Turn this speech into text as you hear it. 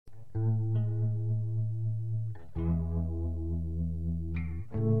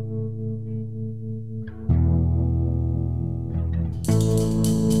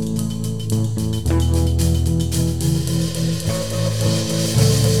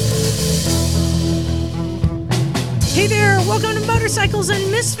there, welcome to Motorcycles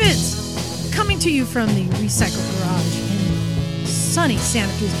and Misfits, coming to you from the Recycle Garage in sunny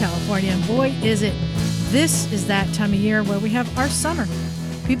Santa Cruz, California. And boy, is it, this is that time of year where we have our summer.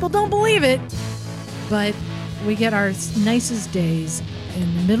 People don't believe it, but we get our nicest days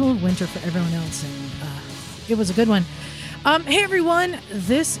in the middle of winter for everyone else, and it was a good one. Hey everyone,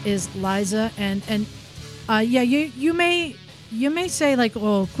 this is Liza, and yeah, you may say like,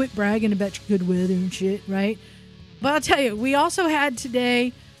 oh, quit bragging about your good weather and shit, right? But I'll tell you, we also had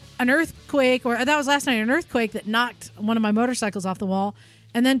today an earthquake, or that was last night, an earthquake that knocked one of my motorcycles off the wall.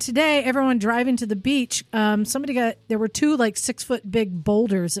 And then today, everyone driving to the beach, there were two like 6-foot big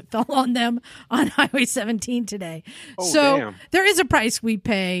boulders that fell on them on Highway 17 today. Oh, so damn. There is a price we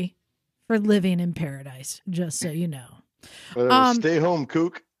pay for living in paradise, just so you know. Stay home,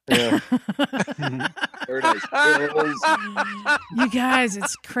 kook. Yeah. Paradise. You guys,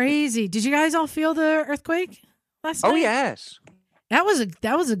 it's crazy. Did you guys all feel the earthquake last night? Oh, yes. That was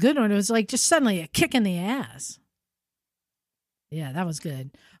a good one. It was like just suddenly a kick in the ass. Yeah, that was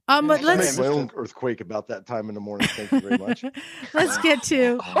good. But let's make my own earthquake about that time in the morning. Thank you very much. Let's get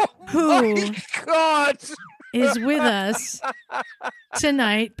to who is with us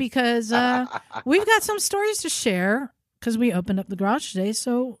tonight, because we've got some stories to share because we opened up the garage today.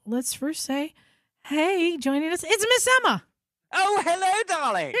 So let's first say, hey, joining us, it's Miss Emma. Oh, hello,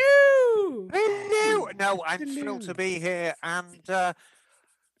 darling. Hello. Hello. No, I'm thrilled to be here. And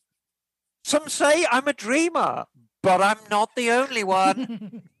some say I'm a dreamer, but I'm not the only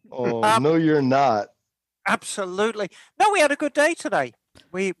one. Oh, no, you're not. Absolutely. No, we had a good day today.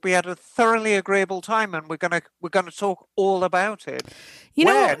 We had a thoroughly agreeable time, and we're gonna talk all about it.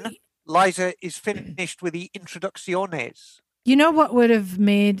 When Liza is finished with the introducciones. You know what would have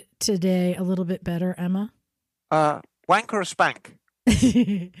made today a little bit better, Emma? Wank or a spank?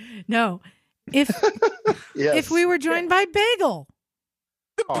 No. If we were joined by Bagel.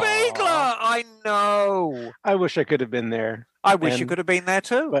 The Bagler! I know. I wish I could have been there. I wish you could have been there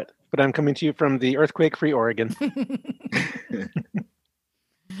too. But I'm coming to you from the earthquake-free Oregon.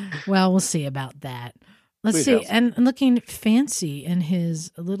 Well, we'll see about that. Let's see. And looking fancy in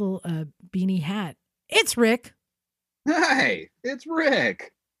his little beanie hat. It's Rick. Hi, it's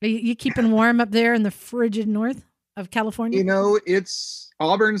Rick. Are you keeping warm up there in the frigid north of California? You know,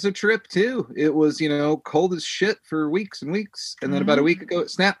 Auburn's a trip too. It was, cold as shit for weeks and weeks. And then about a week ago it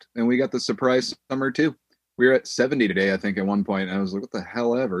snapped and we got the surprise summer too. We were at 70 today, I think, at one point. And I was like, what the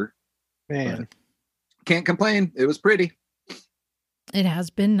hell ever? Man. But can't complain. It was pretty. It has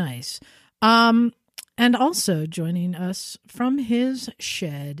been nice. And also joining us from his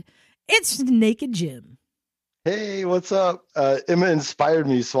shed, it's Naked Jim. Hey, what's up? Emma inspired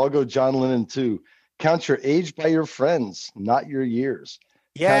me, so I'll go John Lennon too. Count your age by your friends, not your years.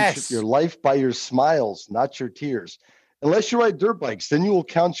 Yes. Count your life by your smiles, not your tears. Unless you ride dirt bikes, then you will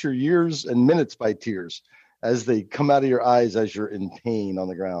count your years and minutes by tears as they come out of your eyes as you're in pain on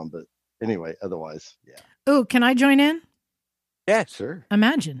the ground. But anyway, otherwise, yeah. Oh, can I join in? Yeah, sure.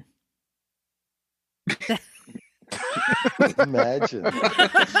 Imagine. Imagine.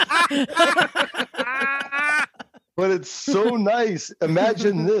 But it's so nice.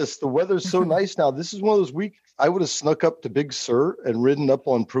 Imagine this. The weather's so nice now. This is one of those weeks I would have snuck up to Big Sur and ridden up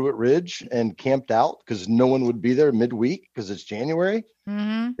on Pruitt Ridge and camped out because no one would be there midweek because it's January.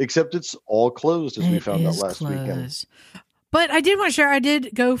 Mm-hmm. Except it's all closed, as we found out last weekend. But I did want to share, I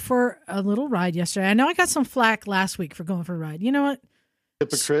did go for a little ride yesterday. I know I got some flack last week for going for a ride. You know what?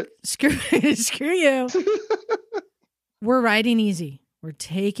 Hypocrite. Screw you. We're riding easy. We're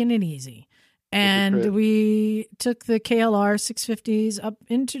taking it easy. And we took the KLR 650s up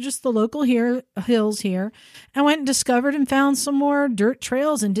into just the local hills here and went and discovered and found some more dirt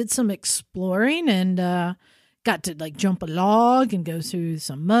trails and did some exploring and got to like jump a log and go through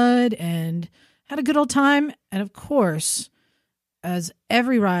some mud and had a good old time. And of course, as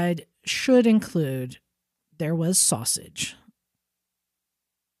every ride should include, there was sausage.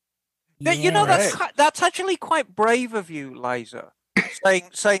 Yeah. You know, that's actually quite brave of you, Liza.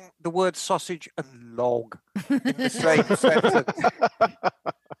 Saying the word sausage and log in the same sentence.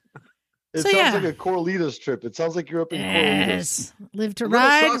 It sounds like a Corlitos trip. It sounds like you're up in Corlitos. Live to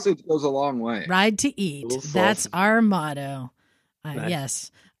ride. Sausage goes a long way. Ride to eat. That's our motto. Nice.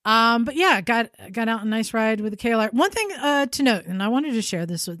 Yes. But yeah, got out a nice ride with the KLR. One thing to note, and I wanted to share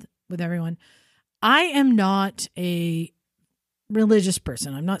this with everyone. I am not a religious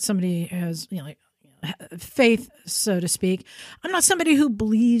person. I'm not somebody who has, like faith, so to speak. I'm not somebody who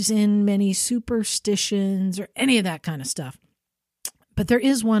believes in many superstitions or any of that kind of stuff. But there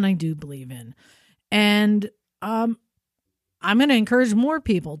is one I do believe in. And I'm going to encourage more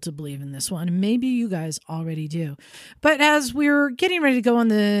people to believe in this one. Maybe you guys already do. But as we were getting ready to go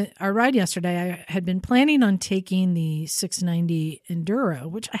on our ride yesterday, I had been planning on taking the 690 Enduro,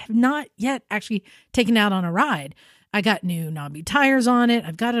 which I have not yet actually taken out on a ride. I got new knobby tires on it.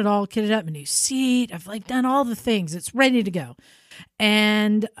 I've got it all kitted up, a new seat. I've done all the things. It's ready to go.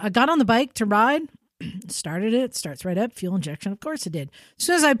 And I got on the bike to ride, started it, starts right up, fuel injection. Of course it did. As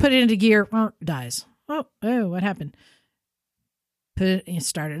soon as I put it into gear, dies. Oh, what happened?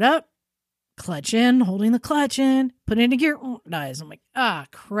 Start it up, clutch in, holding the clutch in, put it into gear, dies. I'm like,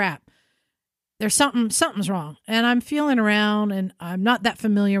 crap. There's something's wrong. And I'm feeling around, and I'm not that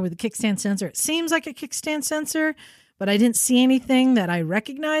familiar with the kickstand sensor. It seems like a kickstand sensor, but I didn't see anything that I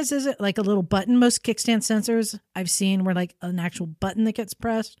recognize as it, like a little button. Most kickstand sensors I've seen were like an actual button that gets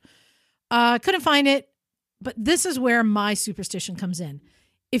pressed. Couldn't find it, but this is where my superstition comes in.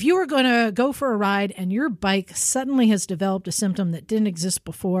 If you were going to go for a ride and your bike suddenly has developed a symptom that didn't exist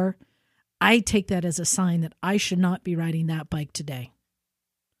before, I take that as a sign that I should not be riding that bike today.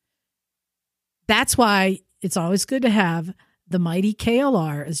 That's why it's always good to have the mighty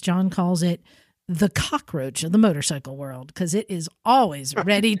KLR, as John calls it, the cockroach of the motorcycle world, because it is always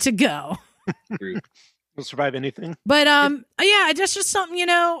ready to go. Will survive anything. But yeah, just something,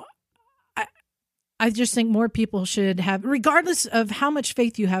 I just think more people should have, regardless of how much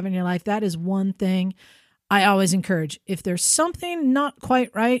faith you have in your life, that is one thing I always encourage. If there's something not quite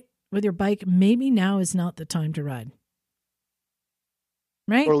right with your bike, maybe now is not the time to ride.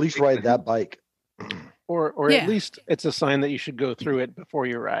 Right? Or at least ride that bike. Or at least it's a sign that you should go through it before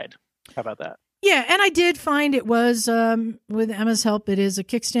you ride. How about that? Yeah, and I did find it was, with Emma's help, it is a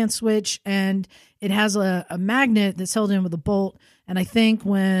kickstand switch, and it has a magnet that's held in with a bolt. And I think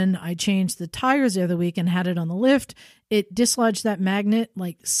when I changed the tires the other week and had it on the lift, it dislodged that magnet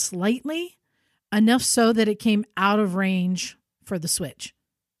like slightly, enough so that it came out of range for the switch.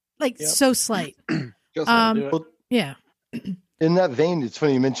 So slight. Yeah. In that vein, it's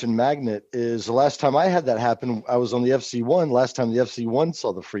funny you mentioned magnet. Is the last time I had that happen, I was on the FC1. Last time the FC1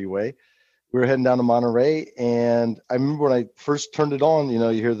 saw the freeway, we were heading down to Monterey, and I remember when I first turned it on. You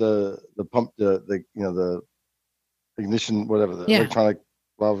hear the pump, the ignition, whatever, the electronic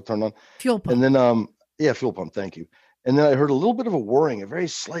valve turned on. Fuel pump. And then fuel pump. Thank you. And then I heard a little bit of a whirring, a very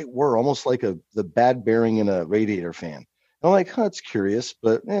slight whir, almost like the bad bearing in a radiator fan. And I'm like, it's curious,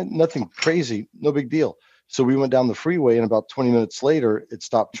 but nothing crazy, no big deal. So we went down the freeway, and about 20 minutes later, it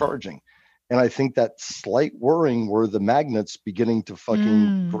stopped charging. And I think that slight whirring were the magnets beginning to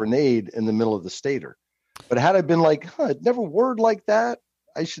fucking grenade in the middle of the stator. But had I been like, it never whirred like that,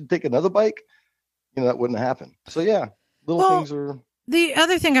 I should take another bike, that wouldn't happen. So yeah, things are. The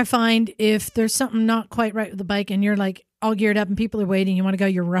other thing I find, if there's something not quite right with the bike and you're like all geared up and people are waiting, you want to go,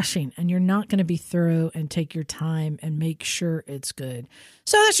 you're rushing, and you're not going to be thorough and take your time and make sure it's good.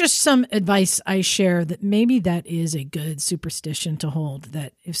 So that's just some advice I share, that maybe that is a good superstition to hold,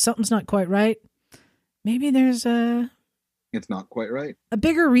 that if something's not quite right, maybe there's it's not quite right. A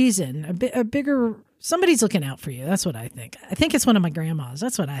bigger reason, a bigger, somebody's looking out for you. That's what I think. I think it's one of my grandmas.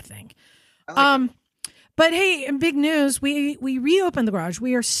 That's what I think. But hey, in big news, we reopened the garage.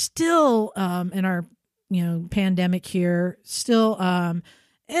 We are still in our pandemic here, still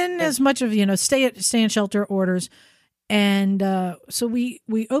in as much of stay in shelter orders, and so we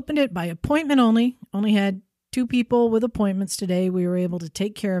opened it by appointment only. Only had 2 people with appointments today. We were able to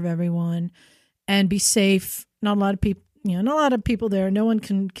take care of everyone and be safe. Not a lot of people, not a lot of people there. No one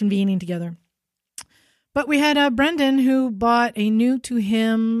convening together. But we had Brendan, who bought a new to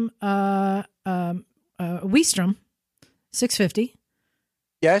him Weestrom 650.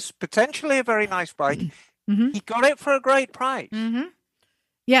 Yes, potentially a very nice bike. Mm-hmm. He got it for a great price. Mm-hmm.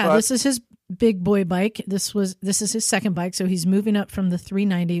 Yeah, this is his big boy bike. This is his second bike, so he's moving up from the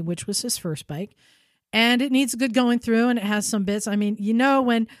 390, which was his first bike. And it needs good going through, and it has some bits. I mean,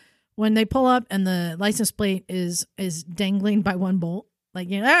 when they pull up and the license plate is dangling by one bolt, we're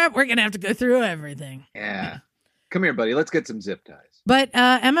going to have to go through everything. Yeah. Come here, buddy. Let's get some zip ties. But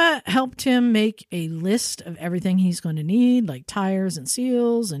Emma helped him make a list of everything he's going to need, like tires and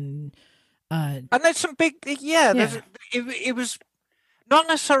seals and there's some big, it was not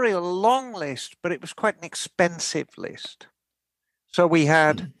necessarily a long list, but it was quite an expensive list. So we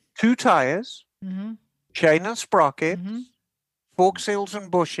had 2 tires, chain and sprockets, fork seals and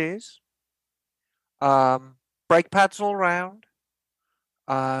bushes, brake pads all round.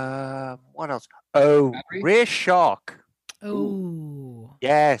 What else? Oh, battery? Rear shock. Oh,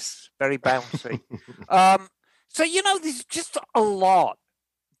 yes, very bouncy. So there's just a lot,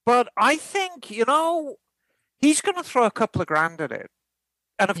 but I think he's going to throw a couple of grand at it,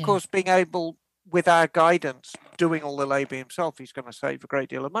 and of course, being able with our guidance, doing all the labor himself, he's going to save a great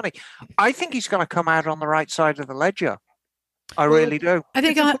deal of money. I think he's going to come out on the right side of the ledger. I really do. I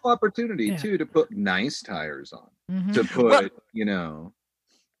think it's a cool opportunity too to put nice tires on. Mm-hmm. To put,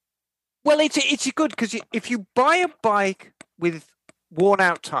 Well, it's good because if you buy a bike with worn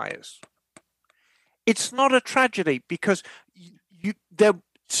out tires, it's not a tragedy because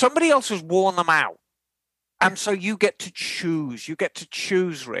somebody else has worn them out, and so you get to choose. You get to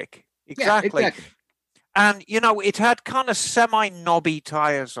choose, Rick. Exactly. Yeah, exactly. And it had kind of semi-knobby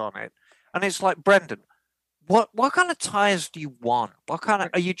tires on it, and it's like, Brendan, what kind of tires do you want? What kind of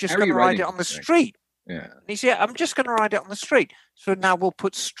are you just going to ride it on the street? Yeah. And he said, I'm just going to ride it on the street. So now we'll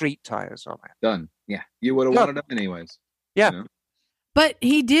put street tires on it. Done. Yeah. You would have wanted them anyways. Yeah. But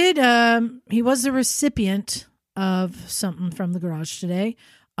he did, he was the recipient of something from the garage today.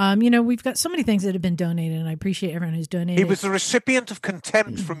 We've got so many things that have been donated, and I appreciate everyone who's donated. He was the recipient of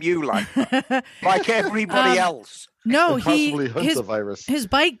contempt from you, like everybody else. No, his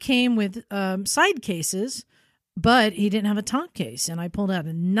bike came with side cases, but he didn't have a top case. And I pulled out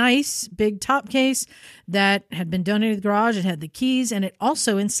a nice big top case that had been donated to the garage. It had the keys, and it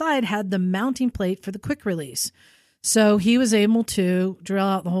also inside had the mounting plate for the quick release. So he was able to drill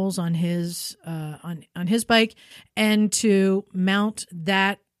out the holes on his on his bike and to mount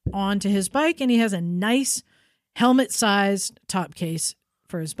that onto his bike. And he has a nice helmet-sized top case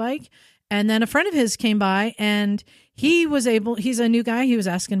for his bike. And then a friend of his came by, and he's a new guy. He was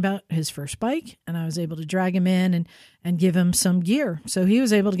asking about his first bike, and I was able to drag him in and give him some gear. So he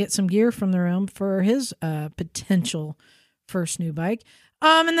was able to get some gear from the room for his potential first new bike.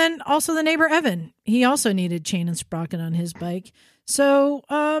 And then also the neighbor, Evan, he also needed chain and sprocket on his bike. So,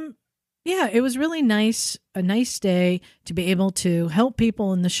 it was really nice, a nice day to be able to help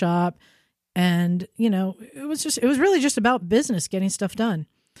people in the shop. And, it was really just about business, getting stuff done.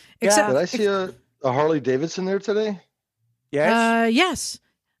 Except, did I see a Harley Davidson there today? Yes. Yes.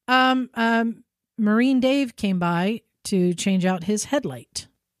 Marine Dave came by to change out his headlight.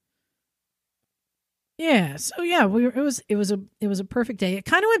 Yeah. So it was a perfect day. It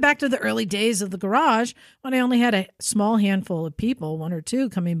kind of went back to the early days of the garage when I only had a small handful of people, one or two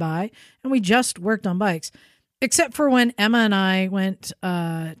coming by, and we just worked on bikes. Except for when Emma and I went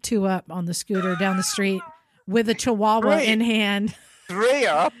 2 up on the scooter down the street with a Chihuahua in hand. 3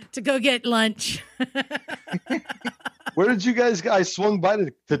 up to go get lunch. Where did you guys? I swung by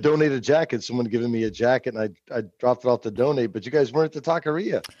to donate a jacket. Someone giving me a jacket, and I dropped it off to donate. But you guys weren't at the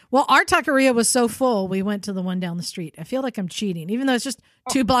taqueria. Well, our taqueria was so full, we went to the one down the street. I feel like I'm cheating, even though it's just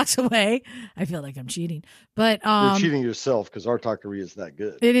 2 blocks away. I feel like I'm cheating, but you're cheating yourself because our taqueria is that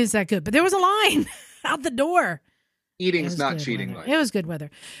good. It is that good, but there was a line out the door. Eating's not cheating. It was good weather,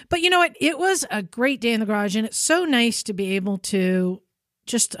 but you know what? It was a great day in the garage, and it's so nice to be able to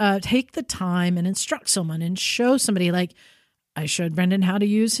just take the time and instruct someone and show somebody. Like I showed Brendan how to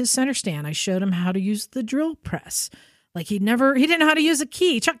use his center stand. I showed him how to use the drill press. Like he didn't know how to use a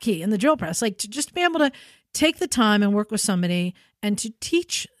chuck key in the drill press. Like to just be able to take the time and work with somebody and to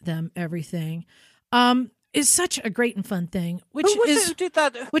teach them everything is such a great and fun thing. Which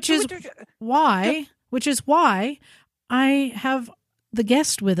is why I have the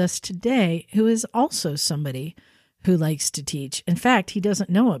guest with us today who is also somebody who likes to teach. In fact, he doesn't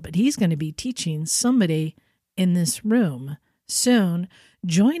know it, but he's going to be teaching somebody in this room soon,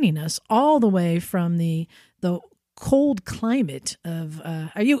 joining us all the way from the cold climate of,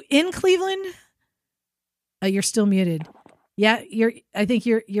 are you in Cleveland? You're still muted. Yeah, I think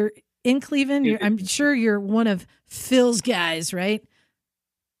you're in Cleveland. I'm sure you're one of Phil's guys, right?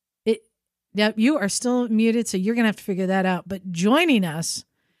 Yeah, you are still muted, so you're going to have to figure that out. But joining us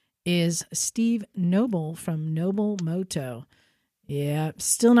is Steve Knoble from Knoble Moto. Yeah,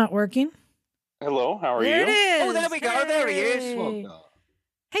 still not working. Hello, how are there you? It is. Oh, there we go. Hey. There he is.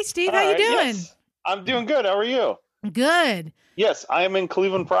 Hey, Steve, how you doing? Yes. I'm doing good. How are you? Good. Yes, I am in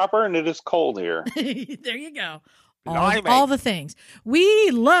Cleveland proper, and it is cold here. There you go. All the things.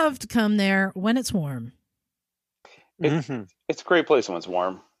 We love to come there when it's warm. It's a great place when it's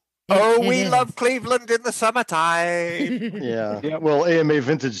warm. We love Cleveland in the summertime. Yeah. Well, AMA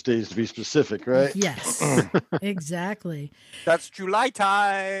Vintage Days to be specific, right? Yes, exactly. That's July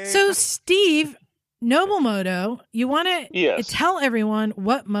time. So, Steve, Knoble Moto, you want to tell everyone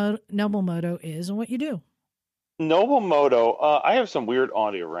what Knoble Moto is and what you do? Knoble Moto, I have some weird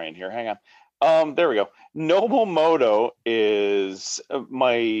audio right here. Hang on. There we go. Knoble Moto is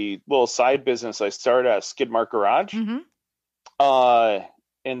my little side business. I started at Skidmark Garage. Mm-hmm.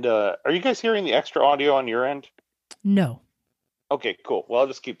 And are you guys hearing the extra audio on your end? No. Okay, cool. Well, I'll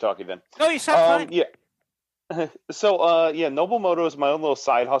just keep talking then. No, you sound fine. Yeah. So, Knoble Moto is my own little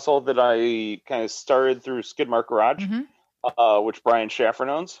side hustle that I kind of started through Skidmark Garage, which Brian Shaffron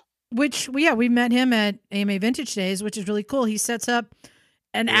owns. Which, we met him at AMA Vintage Days, which is really cool. He sets up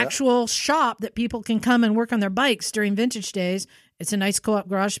an actual shop that people can come and work on their bikes during Vintage Days. It's a nice co-op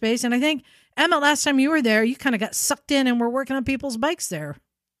garage space. And I think, Emma, last time you were there, you kind of got sucked in and were working on people's bikes there.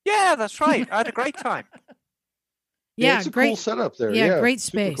 Yeah, that's right. I had a great time. Yeah, it's a great, cool setup there. Yeah, great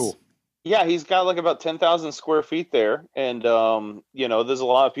space. Cool. Yeah, he's got like about 10,000 square feet there. And, there's a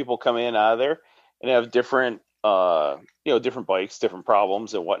lot of people come in and out of there and have different, different bikes, different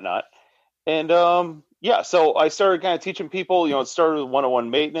problems and whatnot. And, so I started kind of teaching people, it started with 101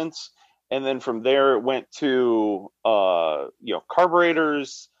 maintenance. And then from there, it went to,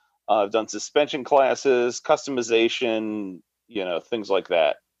 carburetors. I've done suspension classes, customization, things like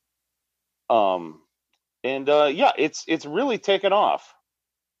that. It's really taken off.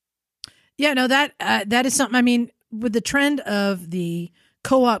 Yeah, no, that is something. I mean, with the trend of the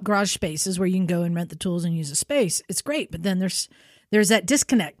co-op garage spaces where you can go and rent the tools and use a space, it's great. But then there's that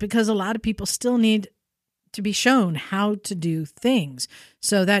disconnect because a lot of people still need to be shown how to do things.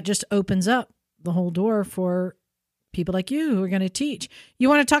 So that just opens up the whole door for people like you who are going to teach. You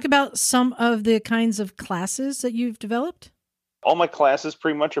want to talk about some of the kinds of classes that you've developed? All my classes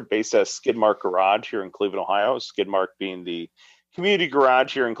pretty much are based at Skidmark Garage here in Cleveland, Ohio. Skidmark being the community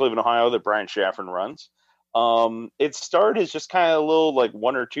garage here in Cleveland, Ohio that Brian Shaffron runs. It started as just kind of a little like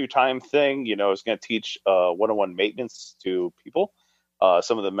 1 or 2 time thing. I was going to teach 101 maintenance to people,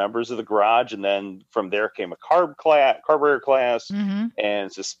 some of the members of the garage. And then from there came a carburetor class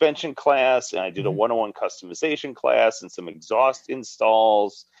and suspension class. And I did a 101 customization class and some exhaust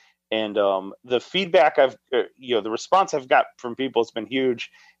installs. And the feedback the response I've got from people has been huge.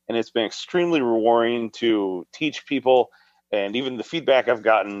 And it's been extremely rewarding to teach people. And even the feedback I've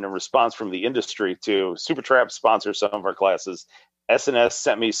gotten in response from the industry to SuperTrap sponsor some of our classes. S&S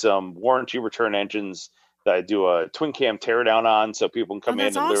sent me some warranty return engines that I do a twin cam teardown on, so people can come in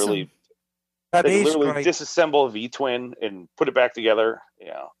and literally disassemble a V-twin and put it back together.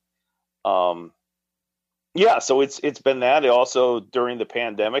 So it's been that. It also, during the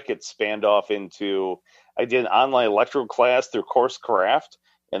pandemic, it spanned off into, I did an online electrical class through Course Craft,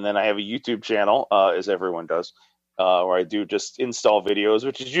 and then I have a YouTube channel, as everyone does, where I do just install videos,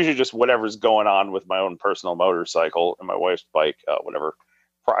 which is usually just whatever's going on with my own personal motorcycle and my wife's bike, whatever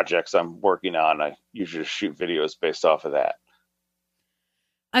projects I'm working on. I usually just shoot videos based off of that.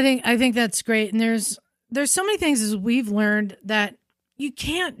 I think that's great. And there's so many things as we've learned that you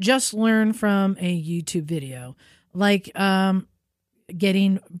can't just learn from a YouTube video, like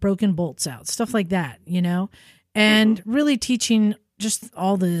getting broken bolts out, stuff like that, and really teaching just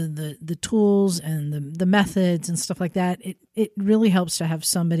all the tools and the methods and stuff like that. It really helps to have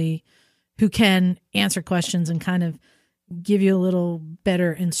somebody who can answer questions and kind of give you a little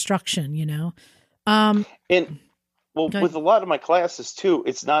better instruction, With a lot of my classes too,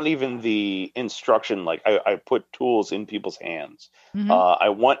 it's not even the instruction. Like I put tools in people's hands. I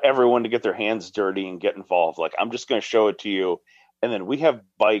want everyone to get their hands dirty and get involved. Like, I'm just going to show it to you. And then we have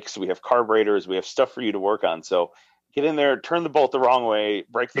bikes, we have carburetors, we have stuff for you to work on. So get in there, turn the bolt the wrong way,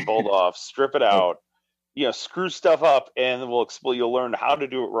 break the bolt off, strip it out, screw stuff up, and you'll learn how to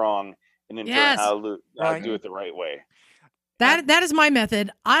do it wrong, and in turn how to do it the right way. That is my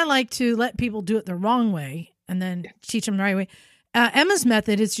method. I like to let people do it the wrong way and then teach them the right way. Emma's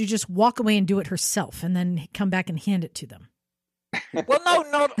method is to just walk away and do it herself and then come back and hand it to them. Well, no,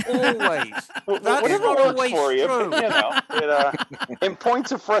 not always. That's whatever not works always for you. true. In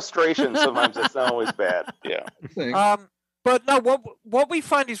points of frustration, sometimes it's not always bad. Yeah. But no, what we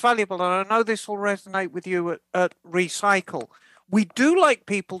find is valuable, and I know this will resonate with you at Recycle. We do like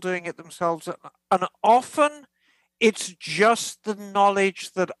people doing it themselves, and often it's just the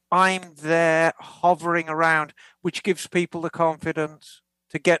knowledge that I'm there hovering around, which gives people the confidence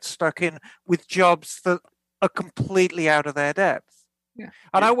to get stuck in with jobs that are completely out of their depth. Yeah.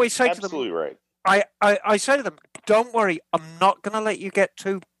 And I always say to them, absolutely right. I say to them, don't worry, I'm not going to let you get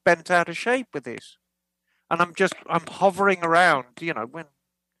too bent out of shape with this. And I'm hovering around, when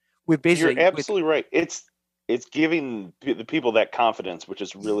we're busy. You're absolutely right. It's giving the people that confidence, which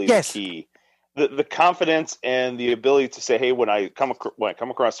is really the key. The confidence and the ability to say, hey, when I come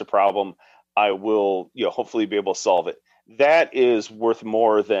across a problem, I will, hopefully be able to solve it. That is worth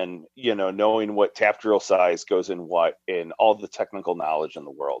more than, knowing what tap drill size goes in what and all the technical knowledge in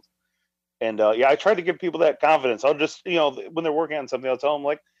the world. And I try to give people that confidence. I'll just, when they're working on something, I'll tell them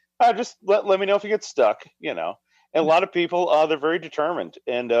like, just let me know if you get stuck, And a lot of people, they're very determined.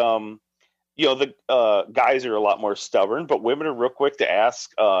 And the guys are a lot more stubborn, but women are real quick to ask.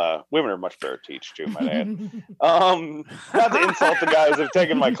 Women are much better to teach too, might add. Not to insult the guys who've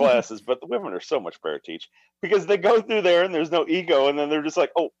taken my classes, but the women are so much better to teach because they go through there and there's no ego, and then they're just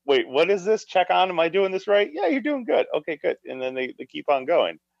like, "Oh, wait, what is this? Check on, am I doing this right? Yeah, you're doing good. Okay, good." And then they keep on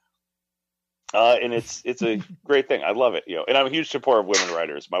going. And it's a great thing. I love it, and I'm a huge supporter of women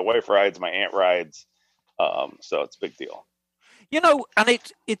riders. My wife rides, my aunt rides, so it's a big deal. And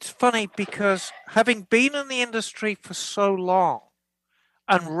it's funny because having been in the industry for so long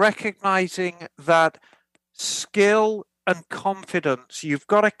and recognizing that skill and confidence, you've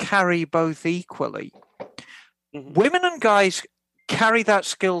got to carry both equally. Mm-hmm. Women and guys carry that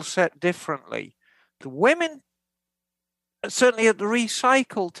skill set differently. The women, certainly at the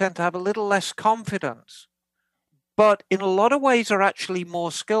recycle, tend to have a little less confidence, but in a lot of ways are actually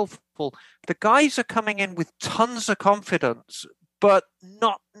more skillful. The guys are coming in with tons of confidence, but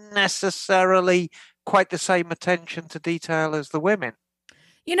not necessarily quite the same attention to detail as the women.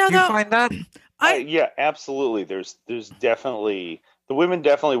 Do you find that? Yeah, absolutely. There's definitely, the women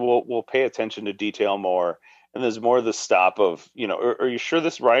definitely will pay attention to detail more, and there's more the stop of, are you sure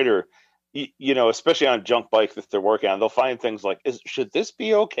this rider, especially on a junk bike that they're working on, they'll find things like, should this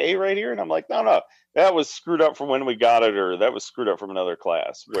be okay right here? And I'm like, no, that was screwed up from when we got it, or that was screwed up from another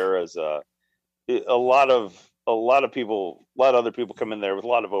class. Whereas a lot of other people come in there with a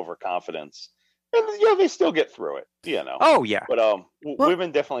lot of overconfidence, and they still get through it, Oh yeah. But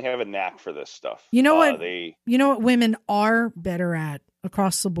women definitely have a knack for this stuff. You know what women are better at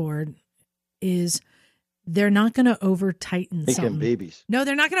across the board is they're not going to over tighten something. Babies. No,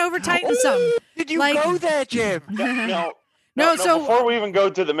 they're not going to over tighten something. Did you go there, Jim? No. So before we even go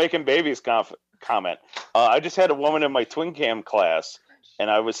to the making babies comment, I just had a woman in my twin cam class. And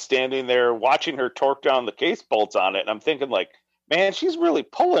I was standing there watching her torque down the case bolts on it. And I'm thinking like, man, she's really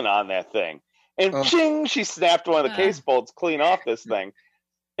pulling on that thing. And ching, she snapped one of the case bolts clean off this thing.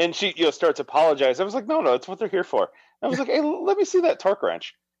 And she starts apologizing. I was like, no, it's what they're here for. And I was like, hey, let me see that torque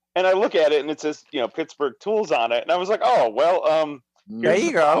wrench. And I look at it and it says, Pittsburgh Tools on it. And I was like, oh, well, there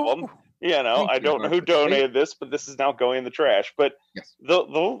you go. I don't know who donated this, but this is now going in the trash. But yes.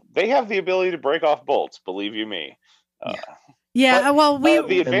 They have the ability to break off bolts, believe you me. Yeah, well,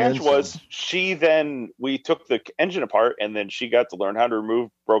 the advantage was we took the engine apart, and then she got to learn how to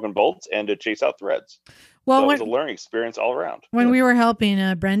remove broken bolts and to chase out threads. Well, so it was a learning experience all around. When we were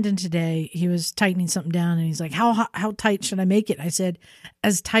helping Brendan today, he was tightening something down, and he's like, "How tight should I make it?" I said,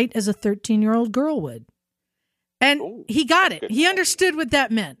 "As tight as a 13-year-old girl would," and he got it. He understood what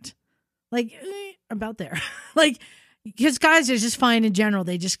that meant, like about there, like because guys are just fine in general.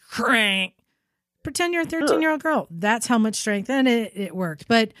 They just crank. Pretend you're a 13-year-old girl. That's how much strength, and it worked.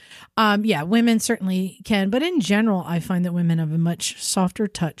 But women certainly can. But in general, I find that women have a much softer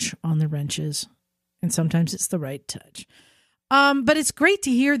touch on the wrenches, and sometimes it's the right touch. But it's great to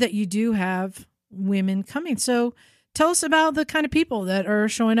hear that you do have women coming. So tell us about the kind of people that are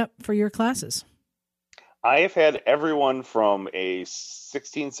showing up for your classes. I have had everyone from a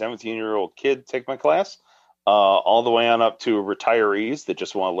 16, 17-year-old kid take my class. All the way on up to retirees that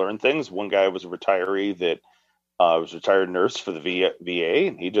just want to learn things. One guy was a retiree that was a retired nurse for the VA,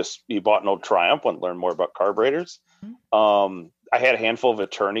 and he bought an old Triumph, wanted to learn more about carburetors. I had a handful of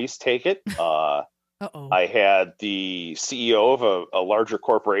attorneys take it. I had the CEO of a larger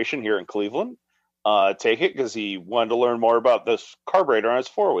corporation here in Cleveland take it because he wanted to learn more about this carburetor on his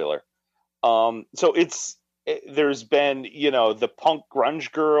four-wheeler. So there's been, the punk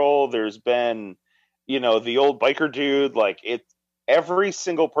grunge girl, there's been the old biker dude, every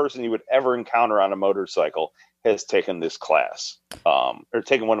single person you would ever encounter on a motorcycle has taken this class, or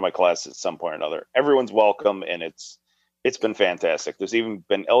taken one of my classes at some point or another. Everyone's welcome, and it's been fantastic. There's even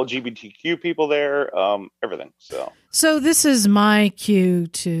been LGBTQ people there, everything. So this is my cue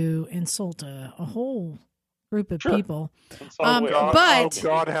to insult a whole group of people. But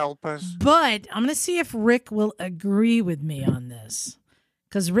God help us. But I'm going to see if Rick will agree with me on this.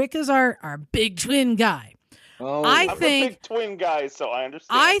 Because Rick is our big twin guy. I'm a big twin guy, so I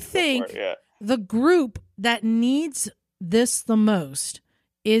understand. I think the group that needs this the most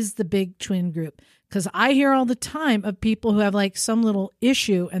is the big twin group. Because I hear all the time of people who have some little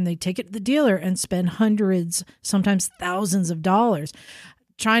issue and they take it to the dealer and spend hundreds, sometimes thousands of dollars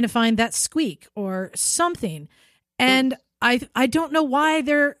trying to find that squeak or something. And I don't know why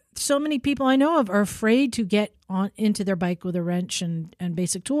so many people I know of are afraid to get into their bike with a wrench and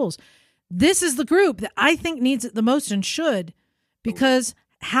basic tools. This is the group that I think needs it the most and should, because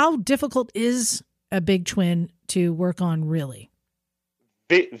how difficult is a big twin to work on really?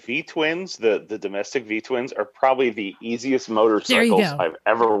 V twins, the domestic V twins, are probably the easiest motorcycles I've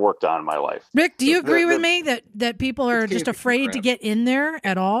ever worked on in my life. Rick, do you agree with me that people are just afraid to get in there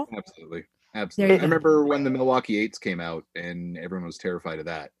at all? Absolutely. I remember when the Milwaukee 8s came out, and everyone was terrified of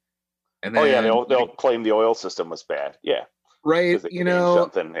that. And then, they'll claim the oil system was bad. Yeah, right.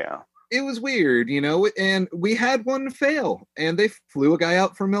 Something. Yeah, it was weird, and we had one fail, and they flew a guy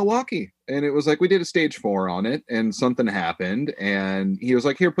out from Milwaukee, and it was like we did a stage 4 on it, and something happened, and he was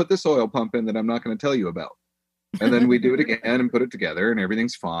like, "Here, put this oil pump in that I'm not going to tell you about." And then we do it again and put it together, and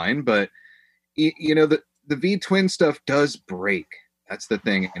everything's fine. But the V twin stuff does break. That's the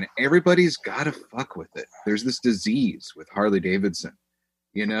thing, and everybody's got to fuck with it. There's this disease with Harley Davidson.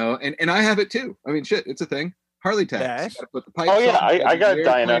 And I have it too. I mean, shit, it's a thing. Harley tax. Yes. Put the pipes I got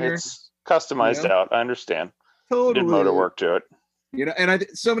dyno. It's customized out. I understand. Totally. Did motor work to it. And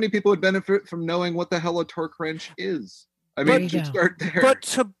so many people would benefit from knowing what the hell a torque wrench is. I mean, to start there. But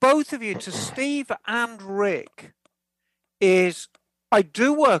to both of you, to Steve and Rick, I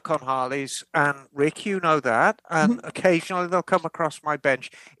do work on Harleys, and Rick, you know that, and occasionally they'll come across my bench.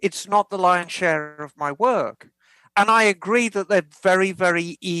 It's not the lion's share of my work. And I agree that they're very,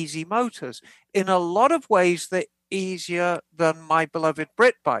 very easy motors. In a lot of ways, they're easier than my beloved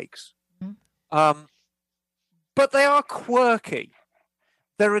Brit bikes. But they are quirky.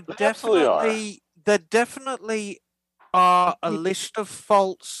 There definitely are a list of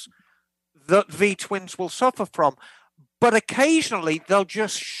faults that V-twins will suffer from. But occasionally, they'll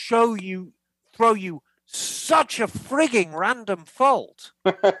just throw you such a frigging random fault.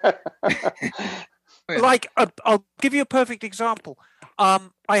 Like, I'll give you a perfect example.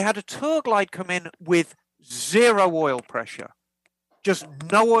 I had a Tour Glide come in with 0 oil pressure, just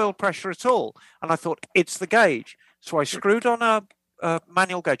no oil pressure at all. And I thought, it's the gauge. So I screwed on a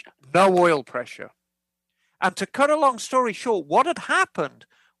manual gauge, no oil pressure. And to cut a long story short, what had happened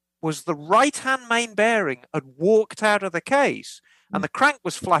was the right-hand main bearing had walked out of the case, and the crank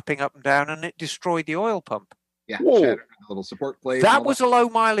was flapping up and down, and it destroyed the oil pump. Yeah, shattered a little support plate. That was a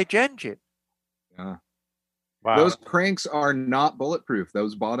low-mileage engine. Yeah. Wow. Those cranks are not bulletproof.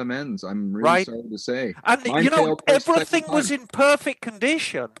 Those bottom ends, I'm really sorry to say. And everything was in perfect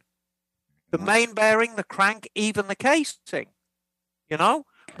condition. The main bearing, the crank, even the casing.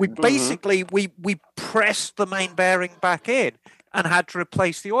 We basically we pressed the main bearing back in and had to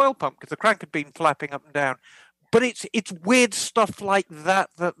replace the oil pump because the crank had been flapping up and down. But it's weird stuff like that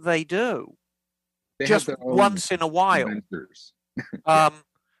they do. They just once in a while.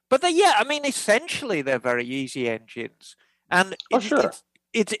 But essentially they're very easy engines. And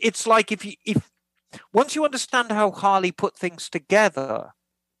it's like if once you understand how Harley put things together,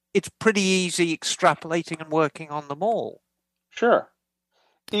 it's pretty easy extrapolating and working on them all. Sure.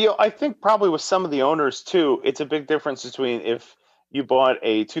 I think probably with some of the owners too, it's a big difference between if you bought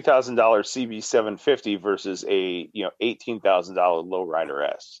a $2,000 CB750 versus a $18,000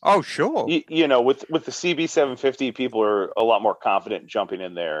 lowrider S. Oh, sure. With the CB750, people are a lot more confident jumping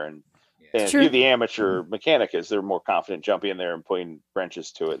in there, and the amateur mechanic they're more confident jumping in there and putting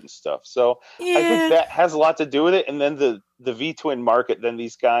wrenches to it and stuff. So I think that has a lot to do with it. And then the V twin market, then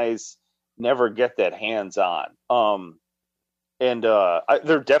these guys never get that hands on.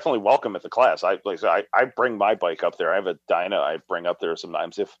 They're definitely welcome at the class. I bring my bike up there. I have a Dyna I bring up there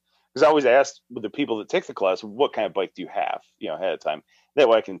sometimes because I always ask the people that take the class, what kind of bike do you have, ahead of time. That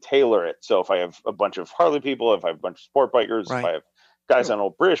way I can tailor it. So if I have a bunch of Harley people, if I have a bunch of sport bikers, if I have guys on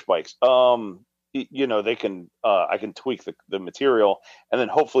old British bikes, they can I can tweak the material and then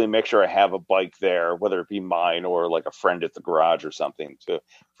hopefully make sure I have a bike there, whether it be mine or like a friend at the garage or something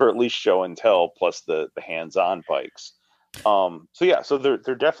for at least show and tell, plus the hands-on bikes. So they're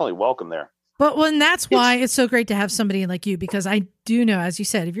definitely welcome there. But that's why it's so great to have somebody like you, because I do know, as you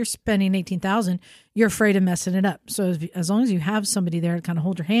said, if you're spending $18,000, you're afraid of messing it up. So as long as you have somebody there to kind of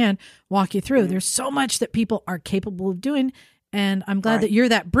hold your hand, walk you through, there's so much that people are capable of doing. And I'm glad that you're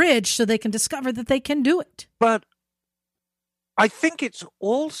that bridge so they can discover that they can do it. But I think it's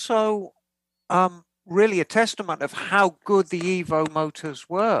also really a testament of how good the Evo motors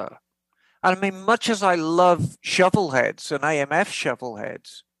were. I mean, much as I love shovel heads and AMF shovel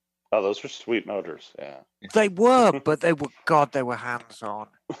heads. Oh, those were sweet motors. Yeah. They were, but they were hands-on.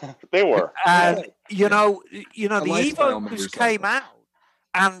 They were. And, the Evos came out,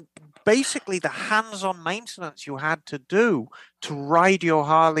 and basically the hands-on maintenance you had to do to ride your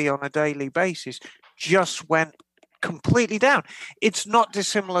Harley on a daily basis just went completely down. It's not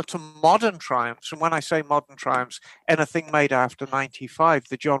dissimilar to modern Triumphs, and when I say modern Triumphs, anything made after 95,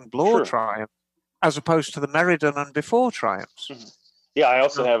 the John Bloor Triumph, as opposed to the Meriden and before Triumphs. Mm-hmm. Yeah, I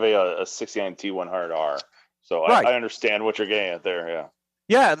also have a 69 T100R, so I understand what you're getting at there.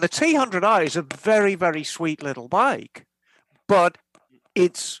 Yeah, and the T100i is a very, very sweet little bike, but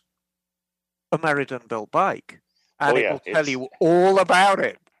it's a Meriden-built bike, and it will tell you all about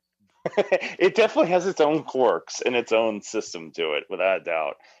it. It definitely has its own quirks and its own system to it, without a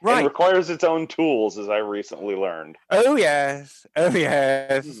doubt. Right. And requires its own tools, as I recently learned. Oh yes. And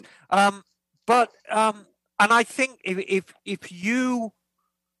I think if you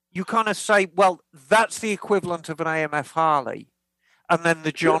kind of say, well, that's the equivalent of an AMF Harley, and then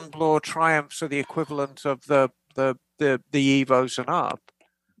the John Bloor Triumphs are the equivalent of the Evos and up.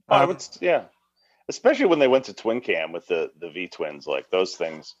 Especially when they went to twin cam with the V twins, like those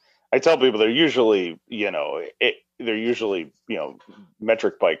things. I tell people they're usually,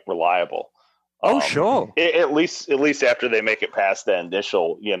 metric bike reliable. Sure. At least after they make it past the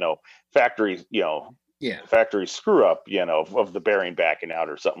initial, factory, factory screw up, of the bearing backing out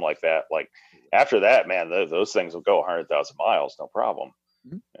or something like that. Like after that, man, those things will go 100,000 miles, no problem.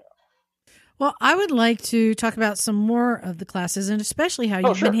 Mm-hmm. Yeah. Well, I would like to talk about some more of the classes, and especially how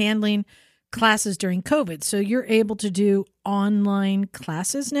you've been handling classes during COVID. So you're able to do online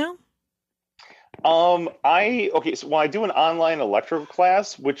classes now? I do an online electrical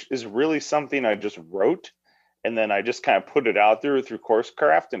class, which is really something I just wrote, and then I just kind of put it out there through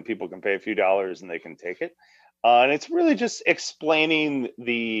CourseCraft, and people can pay a few dollars and they can take it. And it's really just explaining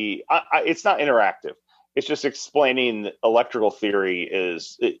it's not interactive. It's just explaining electrical theory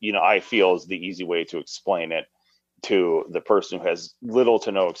I feel is the easy way to explain it to the person who has little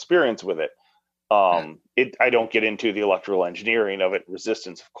to no experience with it. I don't get into the electrical engineering of it,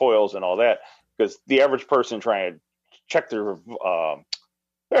 resistance of coils and all that, because the average person trying to check their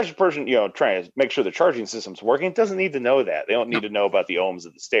trying to make sure the charging system's working doesn't need to know that. They don't need to know about the ohms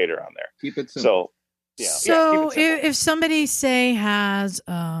of the stator on there. Keep it simple. So if somebody, say, has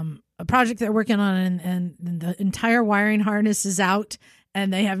a project they're working on and the entire wiring harness is out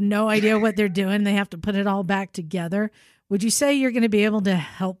and they have no idea what they're doing, they have to put it all back together, would you say you're going to be able to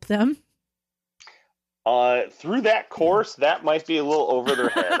help them? Through that course, that might be a little over their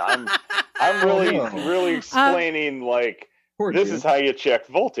head. I'm really explaining this is how you check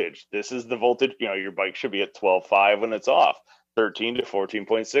voltage. This is the voltage. Your bike should be at 12.5 when it's off, 13 to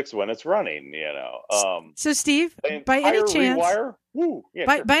 14.6 when it's running. So Steve, by any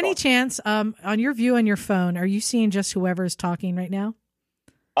chance, on your view on your phone, are you seeing just whoever is talking right now?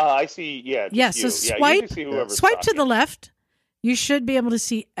 I see. Yeah. Yeah. So swipe to the left. You should be able to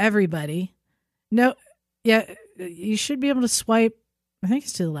see everybody. No. Yeah, you should be able to swipe, I think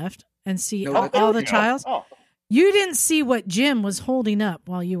it's to the left, and see all the tiles. Oh. You didn't see what Jim was holding up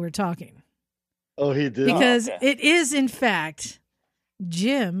while you were talking. Oh, he did? Because it is, in fact,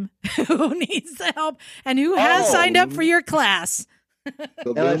 Jim who needs the help and who has signed up for your class.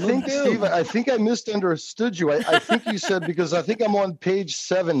 And I think, Steve, I misunderstood you. I think you said, because I think I'm on page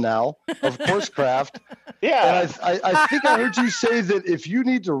 7 now of CourseCraft. Yeah. And I think I heard you say that if you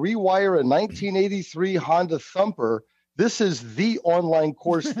need to rewire a 1983 Honda Thumper, this is the online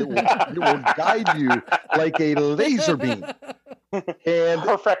course that will guide you like a laser beam. And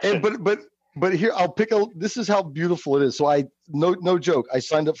perfection. But here, this is how beautiful it is. So no joke, I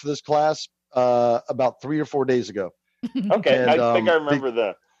signed up for this class about 3 or 4 days ago. Okay, and, I think I remember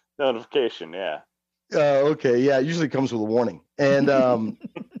the notification. Yeah. Okay. Yeah. It usually comes with a warning. And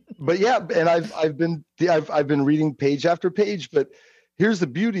but yeah, and I've been reading page after page. But here's the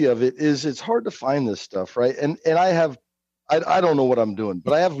beauty of it: is it's hard to find this stuff, right? And I don't know what I'm doing,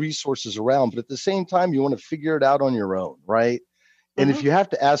 but I have resources around. But at the same time, you want to figure it out on your own, right? And if you have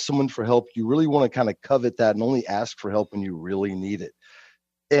to ask someone for help, you really want to kind of covet that and only ask for help when you really need it.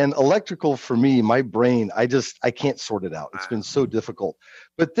 And electrical, for me, my brain, I can't sort it out. It's been so difficult.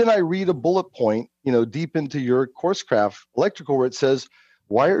 But then I read a bullet point, deep into your CourseCraft electrical, where it says,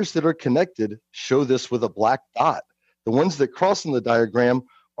 wires that are connected show this with a black dot. The ones that cross in the diagram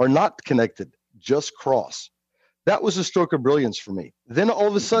are not connected, just cross. That was a stroke of brilliance for me. Then all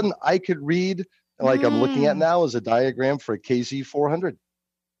of a sudden I could read, like I'm looking at now, as a diagram for a KZ400.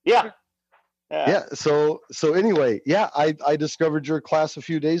 Yeah. Yeah. So anyway, I discovered your class a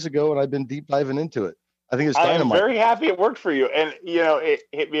few days ago, and I've been deep diving into it. I think it's dynamite. I'm very happy it worked for you. And, it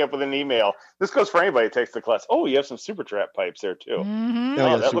hit me up with an email. This goes for anybody who takes the class. Oh, you have some super trap pipes there, too. Mm-hmm.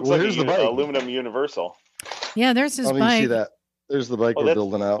 Oh, that looks like an aluminum universal. Yeah, there's his bike. Let me see that. There's the bike we're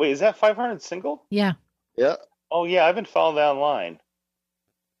building out. Wait, is that 500 single? Yeah. Yeah. Oh, yeah, I've been following that online.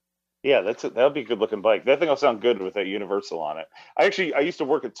 Yeah, that'll be a good looking bike. That thing will sound good with that universal on it. I used to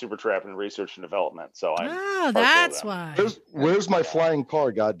work at Supertrap in research and development, so that's why. Where's my flying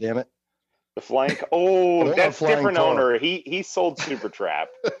car? God damn it! The flying. Oh, that's different car. owner. He sold Super Trap.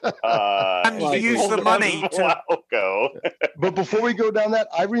 And he used the money to go. But before we go down that,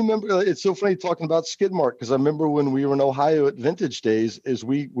 I remember it's so funny talking about Skidmark, because I remember when we were in Ohio at Vintage Days, is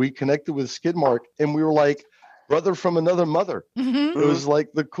we connected with Skidmark and we were like brother from another mother. Mm-hmm. It was like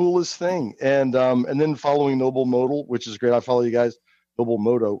the coolest thing. And then following Knoble Modal, which is great. I follow you guys, Knoble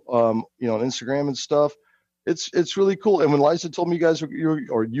Moto, on Instagram and stuff. It's really cool. And when Liza told me you guys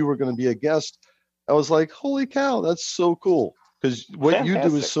you were going to be a guest, I was like, holy cow, that's so cool. Because what you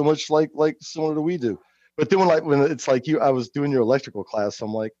do is so much like similar to we do. But then when it's like I was doing your electrical class,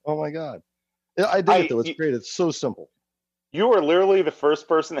 I'm like, oh my God. I did it though. It's great. It's so simple. You are literally the first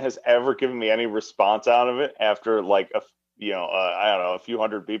person that has ever given me any response out of it after like I don't know, a few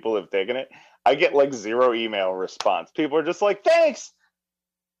hundred people have taken it. I get like 0 email response. People are just like, thanks.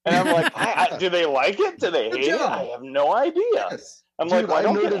 And I'm like, do they like it? Do they hate it? I have no idea. Yes. I'm like, well, I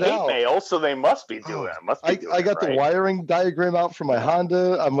don't get hate mail, so they must be doing it. I got the wiring diagram out for my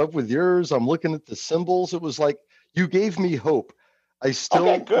Honda. I'm up with yours. I'm looking at the symbols. It was like, you gave me hope. I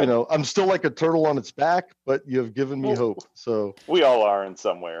still, I'm still like a turtle on its back, but you've given me hope. So we all are in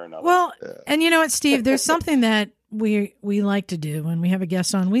some way or another. Well, and you know what, Steve, there's something that we like to do when we have a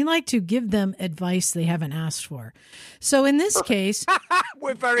guest on. We like to give them advice they haven't asked for. So in this case,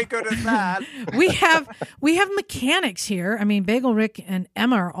 we're very good at that. we have mechanics here. I mean, Bagel Rick and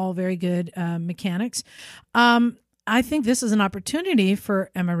Emma are all very good mechanics. I think this is an opportunity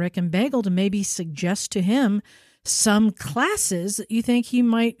for Emma, Rick, and Bagel to maybe suggest to him some classes that you think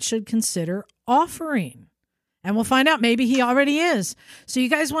he should consider offering. And we'll find out. Maybe he already is. So you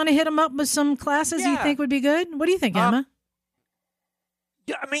guys want to hit him up with some classes you think would be good? What do you think, Emma?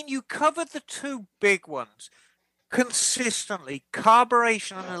 Yeah, I mean, you covered the 2 big ones. Consistently,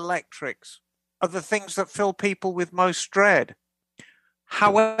 carburation and electrics are the things that fill people with most dread.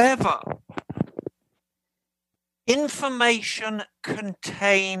 However, information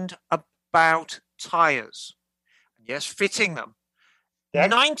contained about tires, yes, fitting them.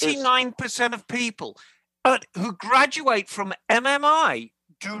 99% of people who graduate from MMI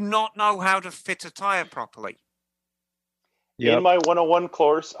do not know how to fit a tire properly. Yep. In my 101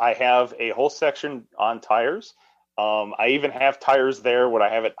 course, I have a whole section on tires. I even have tires there where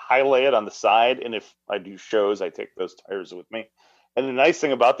I have it highlighted on the side. And if I do shows, I take those tires with me. And the nice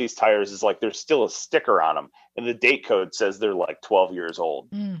thing about these tires is like there's still a sticker on them. And the date code says they're like 12 years old.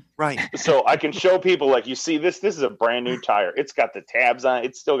 Right. So I can show people like, you see this is a brand new tire. It's got the tabs on it.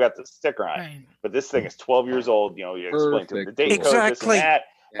 It's still got the sticker on it. Right. But this thing is 12 years old. You explain to them the date code, this and that.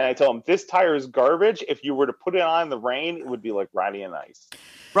 And I tell them, this tire is garbage. If you were to put it on in the rain, it would be like riding on ice.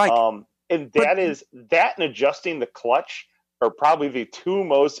 Right. And that and adjusting the clutch are probably the 2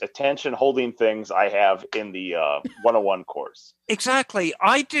 most attention holding things I have in the 101 course. Exactly.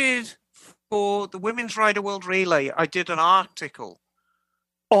 I did for the Women's Rider World Relay, I did an article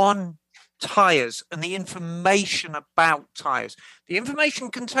on tires and the information about tires. The information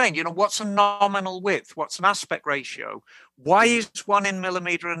contained, what's a nominal width? What's an aspect ratio? Why is one in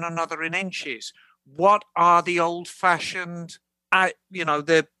millimeter and another in inches? What are the old-fashioned,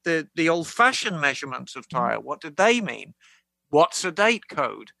 the old-fashioned measurements of tire? What do they mean? What's a date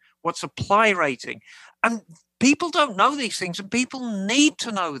code? What's a ply rating? And people don't know these things, and people need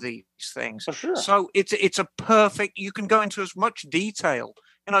to know these things. For sure. So it's a perfect. You can go into as much detail.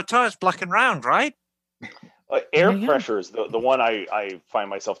 Tires black and round, right? Air pressure is the one I find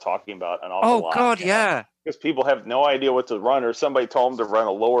myself talking about an awful lot. Oh God, yeah. Because people have no idea what to run, or somebody told them to run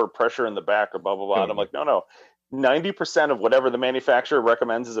a lower pressure in the back, or blah blah blah. And I'm like, no. 90% of whatever the manufacturer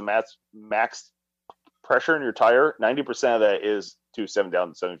recommends is a max pressure in your tire. 90% of that is 2.7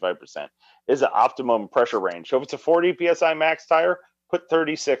 down to 75% is an optimum pressure range. So if it's a 40 psi max tire, put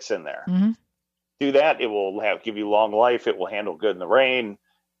 36 in there. Mm-hmm. Do that. It will give you long life. It will handle good in the rain.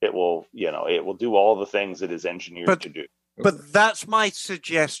 It will, it will do all the things it is engineered to do. But that's my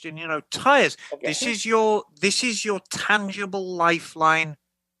suggestion. Tires. Okay. This is your tangible lifeline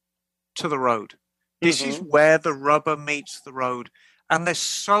to the road. This is where the rubber meets the road, and they're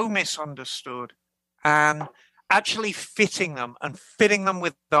so misunderstood. And actually fitting them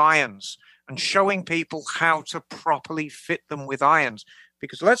with irons and showing people how to properly fit them with irons.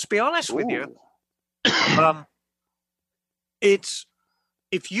 Because let's be honest with you,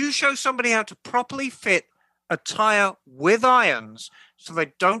 if you show somebody how to properly fit a tire with irons so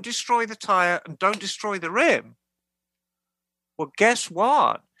they don't destroy the tire and don't destroy the rim, well, guess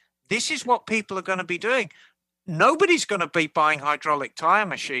what? This is what people are going to be doing. Nobody's going to be buying hydraulic tire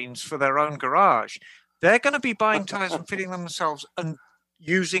machines for their own garage. They're going to be buying tires and fitting them themselves and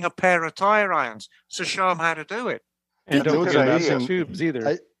using a pair of tire irons to show them how to do it. And don't forget about the tubes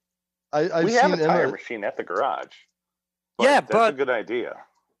either. We have a tire machine at the garage. But that's a good idea.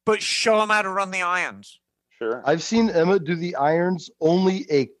 But show them how to run the irons. Sure. I've seen Emma do the irons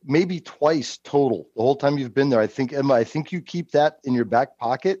only maybe twice total the whole time you've been there. I think, Emma, you keep that in your back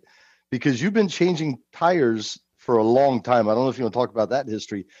pocket because you've been changing tires for a long time. I don't know if you want to talk about that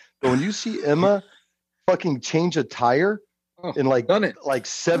history, but when you see Emma fucking change a tire in like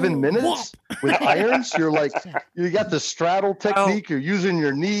 7 minutes with irons, you're like, you got the straddle technique. You're using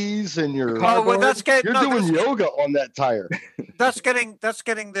your knees and your you're doing yoga on that tire. That's getting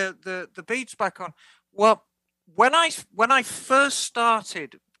the beats back on. Well, when I first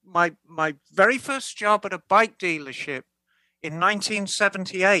started my very first job at a bike dealership in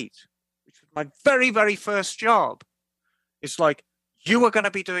 1978, which was my very, very first job, it's like, you are going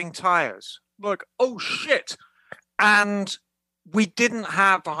to be doing tires. Like, oh shit. And we didn't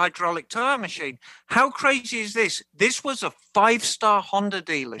have a hydraulic tire machine. How crazy is this? This was a 5-star Honda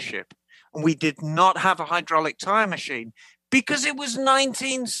dealership, and we did not have a hydraulic tire machine because it was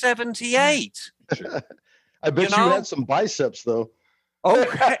 1978. I bet you had some biceps, though. Oh,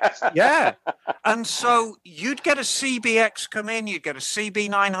 yeah. And so you'd get a CBX come in, you'd get a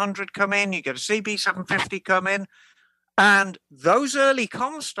CB900 come in, you'd get a CB750 come in, and those early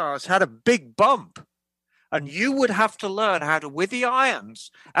Comstars had a big bump. And you would have to learn how to, with the irons,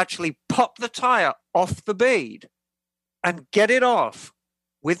 actually pop the tire off the bead and get it off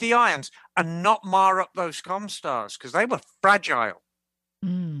with the irons and not mar up those Comstars because they were fragile.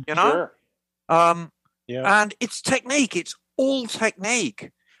 You know? Sure. And it's technique. It's all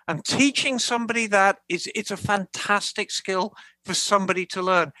technique. And teaching somebody that it's a fantastic skill for somebody to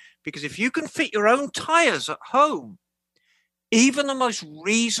learn. Because if you can fit your own tires at home, even the most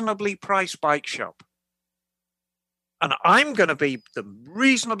reasonably priced bike shop, and I'm going to be the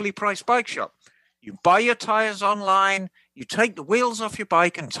reasonably priced bike shop. You buy your tires online, you take the wheels off your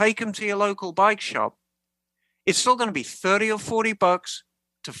bike and take them to your local bike shop. It's still going to be $30 or $40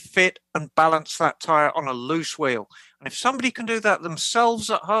 to fit and balance that tire on a loose wheel. And if somebody can do that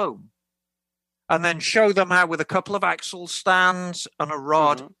themselves at home and then show them how with a couple of axle stands and a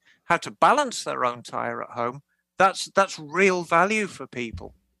rod, how to balance their own tire at home, that's real value for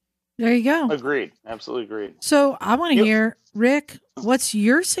people. There you go. Agreed. Absolutely agreed. So I want to hear, Rick, what's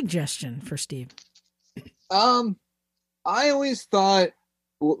your suggestion for Steve? I always thought,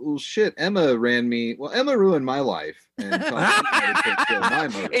 well, shit, Emma ruined my life. And taught me how to take care of my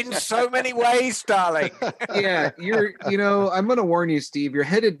motorcycle. In so many ways, darling. Yeah, I'm going to warn you, Steve, you're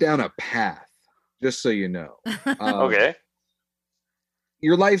headed down a path, just so you know. Okay.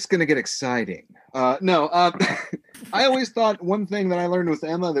 Your life's going to get exciting. I always thought one thing that I learned with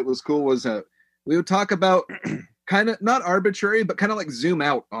Emma that was cool was we would talk about kind of not arbitrary, but kind of like zoom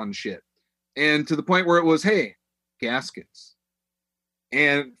out on shit. And to the point where it was, hey, gaskets.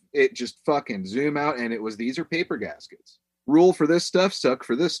 And it just fucking zoom out. And it was, these are paper gaskets. Rule for this stuff, suck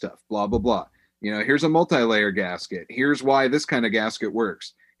for this stuff, blah, blah, blah. Here's a multi-layer gasket. Here's why this kind of gasket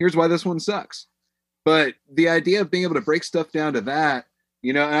works. Here's why this one sucks. But the idea of being able to break stuff down to that,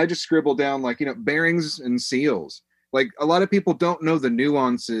 and I just scribbled down bearings and seals. Like a lot of people don't know the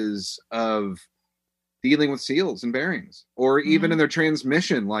nuances of dealing with seals and bearings, or even in their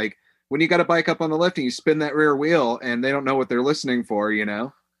transmission. Like when you got a bike up on the left and you spin that rear wheel and they don't know what they're listening for,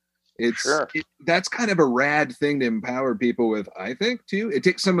 that's kind of a rad thing to empower people with, I think, too. It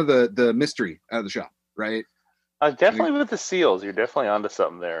takes some of the mystery out of the shop, right? Definitely with the seals, you're definitely onto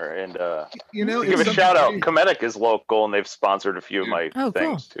something there. And give a shout out. Cometic is local, and they've sponsored a few of my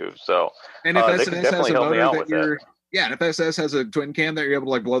things too. So and if they can definitely help me out with that. Yeah, and if SS has a twin cam that you're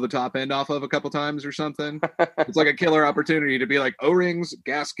able to blow the top end off of a couple times or something, it's like a killer opportunity to be like O-rings,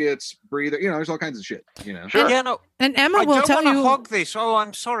 gaskets, breather. There's all kinds of shit. Sure. And Emma will tell you. I don't want to hog this. Oh,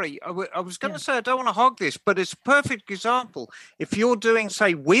 I'm sorry. I was going to say I don't want to hog this, but it's a perfect example. If you're doing,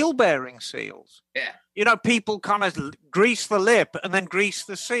 say, wheel bearing seals, people kind of grease the lip and then grease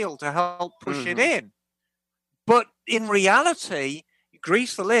the seal to help push it in. But in reality, you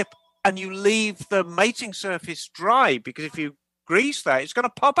grease the lip and you leave the mating surface dry, because if you grease that, it's going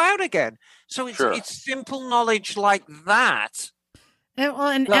to pop out again. So it's simple knowledge like that.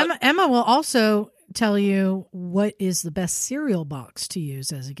 And Emma will also tell you what is the best cereal box to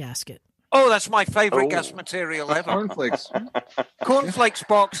use as a gasket. Oh, that's my favorite gas material ever. Cornflakes. Cornflakes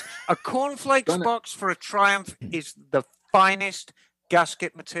box. A cornflakes box for a Triumph is the finest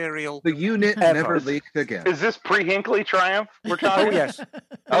gasket material. The unit never leaked again. Is this pre-Hinckley Triumph we're talking? Oh, yes.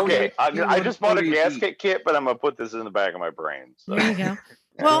 Okay. I just bought a gasket kit, but I'm going to put this in the back of my brain. So. There you go.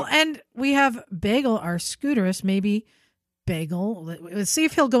 Well, and we have Bagel, our scooterist. Maybe Bagel. Let's see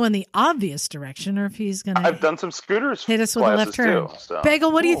if he'll go in the obvious direction or if he's going to. I've done some scooters. Hit us with a left turn. Too, so.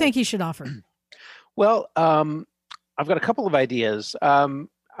 Bagel, what do you think he should offer? Well, I've got a couple of ideas.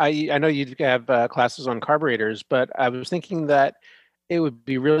 I know you have classes on carburetors, but I was thinking that it would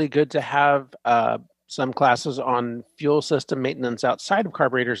be really good to have some classes on fuel system maintenance outside of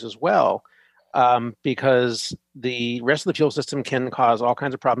carburetors as well, because the rest of the fuel system can cause all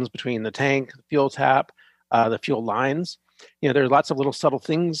kinds of problems between the tank, the fuel tap, the fuel lines. There's lots of little subtle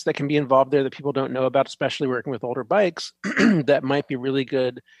things that can be involved there that people don't know about, especially working with older bikes, that might be really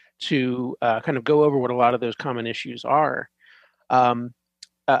good to kind of go over what a lot of those common issues are.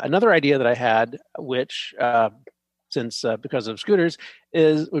 Another idea that I had, which because of scooters,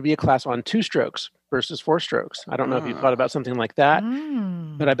 would be a class on 2-strokes versus 4-strokes. I don't know if you've thought about something like that,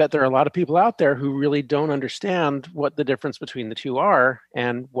 but I bet there are a lot of people out there who really don't understand what the difference between the two are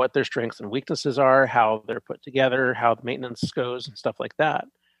and what their strengths and weaknesses are, how they're put together, how the maintenance goes, and stuff like that.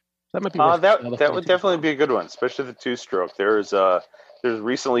 That might be that would definitely be a good one, especially the 2-stroke. There's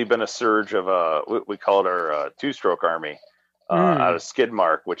recently been a surge of we call it our 2-stroke army out of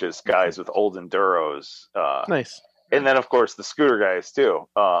Skidmark, which is guys with old enduros. Nice. And then, of course, the scooter guys, too,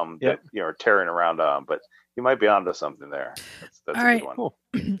 that are tearing around on. But you might be onto something there. That's all a right. good one. Cool.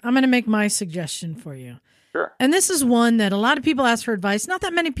 I'm going to make my suggestion for you. Sure. And this is one that a lot of people ask for advice. Not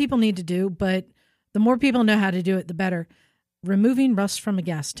that many people need to do, but the more people know how to do it, the better. Removing rust from a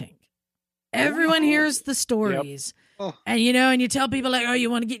gas tank. Everyone hears the stories. Yep. And, and you tell people like, oh, you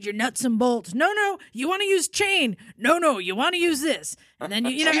want to get your nuts and bolts. No, you want to use chain. No, you want to use this. And then,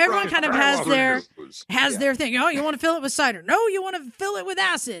 everyone kind of has their thing. Oh, you want to fill it with cider. No, you want to fill it with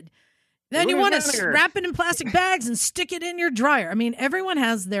acid. Then you want to wrap it in plastic bags and stick it in your dryer. I mean, everyone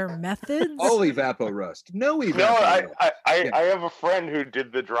has their methods. All evapo rust. No evapo rust. I have a friend who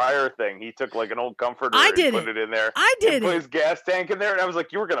did the dryer thing. He took like an old comforter and put it in there. Put his gas tank in there. And I was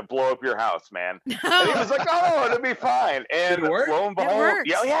like, you were going to blow up your house, man. And he was like, oh, it'll be fine. And lo and behold,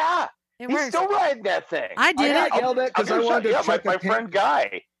 he's still riding that thing. I did it. I yelled at because I wanted to check my friend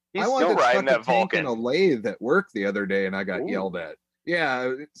Guy. He's still riding that Vulcan. I wanted to check a tank in a lathe at work the other day, and I got yelled at.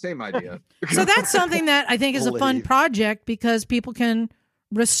 Yeah, same idea. So that's something that I think is a fun project because people can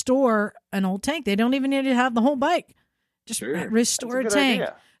restore an old tank. They don't even need to have the whole bike. Just restore a tank.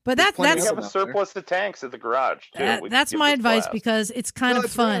 Idea. But that's we have a surplus of tanks at the garage too. That's my advice because it's kind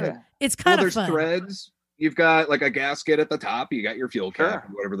of fun. Right. It's kind of fun. There's threads. You've got like a gasket at the top. You got your fuel cap,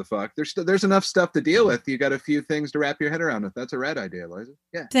 whatever the fuck. There's enough stuff to deal with. You got a few things to wrap your head around with. That's a rad idea, Liza.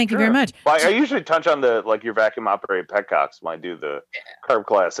 Yeah. Thank you very much. Well, I usually touch on your vacuum operated petcocks when I do the carb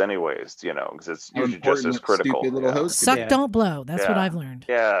class, anyways. Because it's usually just as critical. Suck, don't blow. That's what I've learned.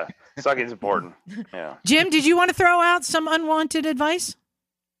 Yeah, sucking's important. Yeah. Jim, did you want to throw out some unwanted advice?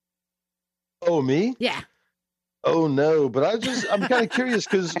 Oh, me? Yeah. Oh no, but I'm kind of curious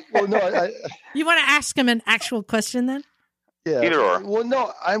because you want to ask him an actual question then? Yeah. Either or. Well,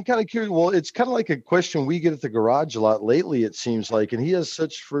 no, I'm kind of curious. Well, it's kind of like a question we get at the garage a lot lately, it seems like, and he has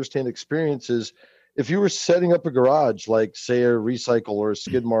such firsthand experiences. If you were setting up a garage, like say a Recycle or a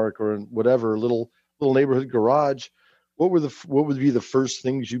Skidmark or whatever, little neighborhood garage, what would be the first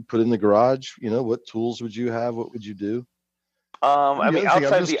things you put in the garage? What tools would you have? What would you do?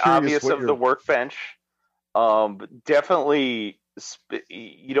 Outside the obvious of the workbench. Definitely,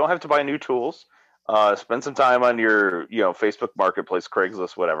 you don't have to buy new tools. Spend some time on your, Facebook Marketplace,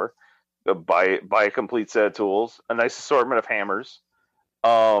 Craigslist, whatever. Buy a complete set of tools, a nice assortment of hammers,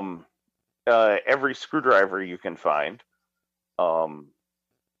 every screwdriver you can find, and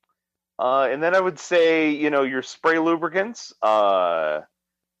then I would say, your spray lubricants,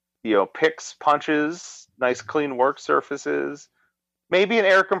 picks, punches, nice clean work surfaces. Maybe an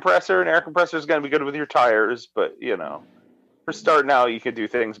air compressor. An air compressor is going to be good with your tires, but for starting out, you could do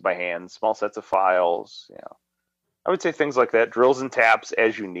things by hand, small sets of files. I would say things like that. Drills and taps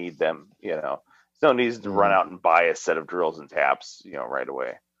as you need them. There's no need to run out and buy a set of drills and taps, right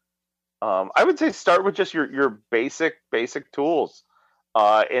away. I would say start with just your basic tools,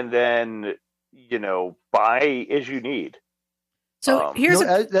 and then buy as you need. So here's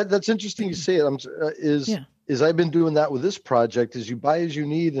that's interesting you say it. Is I've been doing that with this project is you buy as you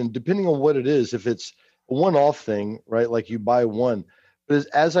need, and depending on what it is, if it's a one-off thing, right, like you buy one, but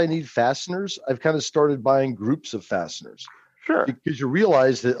as I need fasteners, I've kind of started buying groups of fasteners. Sure. Because you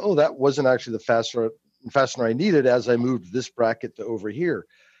realize that, that wasn't actually the fastener I needed as I moved this bracket to over here.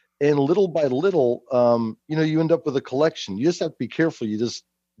 And little by little, you end up with a collection. You just have to be careful. You just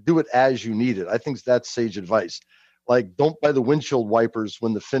do it as you need it. I think that's sage advice. Like, don't buy the windshield wipers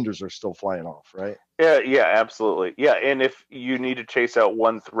when the fenders are still flying off, right? Yeah, absolutely. Yeah, and if you need to chase out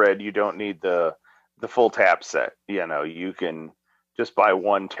one thread, you don't need the the full tap set. You can just buy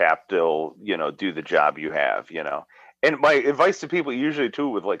one tap, they'll, do the job you have, And my advice to people usually too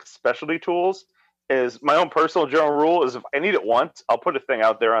with like specialty tools is my own personal general rule is if I need it once, I'll put a thing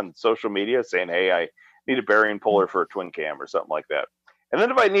out there on social media saying, hey, I need a bearing puller for a twin cam or something like that. And then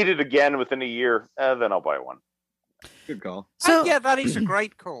if I need it again within a year, then I'll buy one. Good call. So yeah, that is a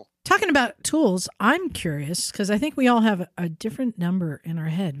great call. Talking about tools, I'm curious because I think we all have a different number in our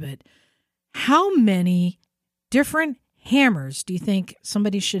head, but how many different hammers do you think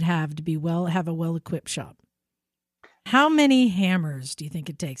somebody should have to have a well-equipped shop? How many hammers do you think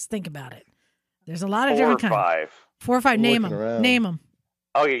it takes? Think about it. There's a lot of different kinds. 4 or 5. Name them. Name them.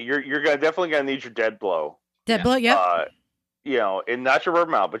 Oh yeah, you're definitely gonna need your dead blow. Dead blow, yep. And not your rubber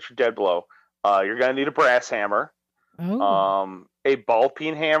mount, but your dead blow. You're gonna need a brass hammer. Oh. A ball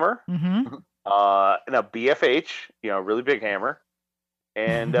peen hammer. Mm-hmm. And a BFH, really big hammer.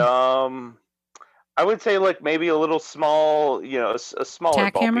 And I would say like maybe a little small, a smaller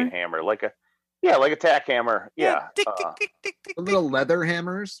tack ball hammer? peen hammer, like a tack hammer. Yeah. Tick, tick, tick, tick, tick, The little leather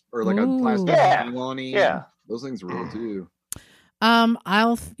hammers or like a plastic nylon-y. Yeah. Those things rule too.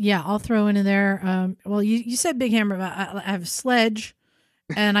 I'll throw in there. Well, you said big hammer. But I have sledge,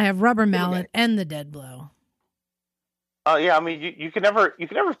 and I have rubber mallet and the dead blow. Yeah. I mean, you can never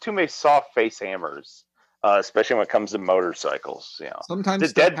have too many soft face hammers, especially when it comes to motorcycles. Sometimes the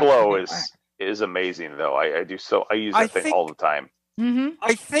dead blow is amazing though. I use that thing all the time. Mm-hmm.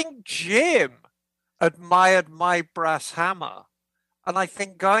 I think Jim admired my brass hammer, and I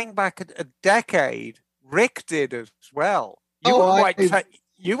think going back a decade, Rick did as well. You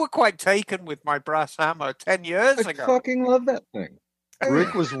were quite taken with my brass hammer 10 years ago. I fucking love that thing.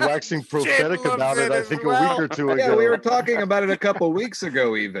 Rick was waxing prophetic about it, I think, a week or two ago. Yeah, we were talking about it a couple weeks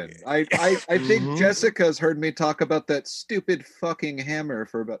ago, even. I think Jessica's heard me talk about that stupid fucking hammer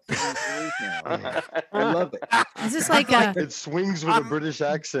for about 3 years now. I love it. Is this like it swings with a British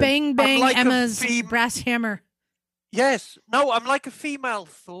accent. Bang Bang like Emma's brass hammer? Yes. No, I'm like a female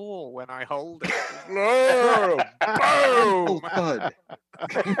Thor when I hold it. Boom! Thud.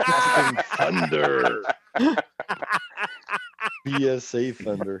 Thunder. BSA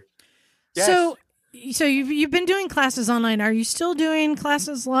Thunder. Yes. So you've been doing classes online. Are you still doing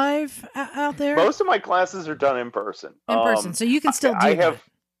classes live out there? Most of my classes are done in person. So you can still do that.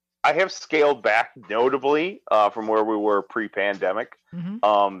 I have scaled back notably from where we were pre-pandemic.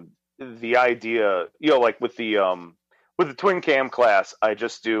 Mm-hmm. The idea, like with the twin cam class, I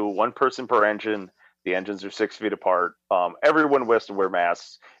just do one person per engine. The engines are 6 feet apart. Everyone has to wear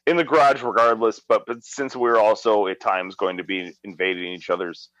masks in the garage regardless, but since we're also at times going to be invading each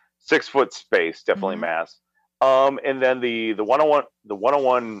other's 6 foot space, definitely masks. And then the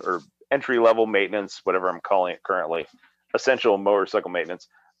 101 or entry level maintenance, whatever I'm calling it currently, essential motorcycle maintenance.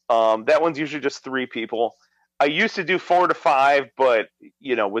 That one's usually just 3 people. I used to do 4 to 5, but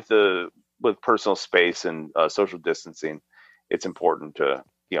with personal space and social distancing, it's important to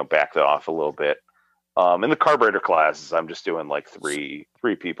back that off a little bit. In the carburetor classes, I'm just doing like three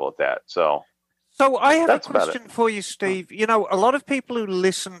people at that. So I have a question for you, Steve. A lot of people who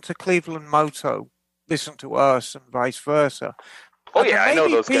listen to Cleveland Moto listen to us and vice versa. Oh yeah, I know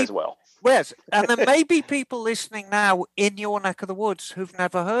those guys well. Yes, and there may be people listening now in your neck of the woods who've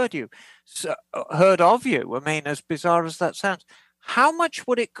never heard of you. I mean, as bizarre as that sounds, how much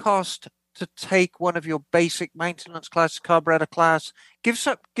would it cost to take one of your basic maintenance classes, carburetor class?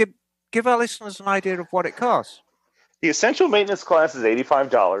 Give our listeners an idea of what it costs. The essential maintenance class is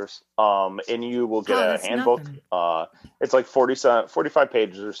 $85, and you will get a handbook. It's like 45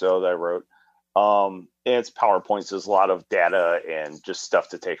 pages or so that I wrote. And it's PowerPoints. There's a lot of data and just stuff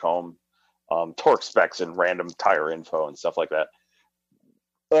to take home, torque specs and random tire info and stuff like that.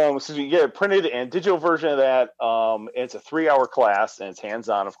 So you get a printed and digital version of that. It's a 3-hour class, and it's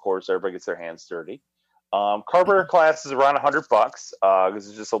hands-on, of course. Everybody gets their hands dirty. Carburetor class is around $100 because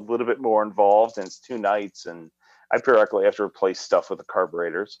it's just a little bit more involved, and it's 2 nights, and I periodically have to replace stuff with the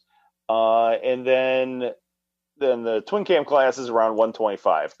carburetors. And then the twin cam class is around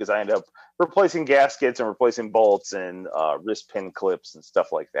 $125 because I end up replacing gaskets and replacing bolts and wrist pin clips and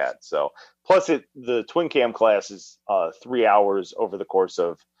stuff like that. So plus the twin cam class is 3 hours over the course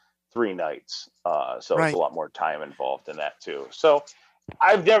of 3 nights. So It's a lot more time involved in that too. So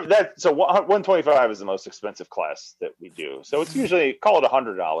so 125 is the most expensive class that we do. So it's usually call it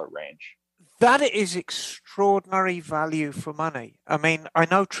 $100 range. That is extraordinary value for money. I mean, I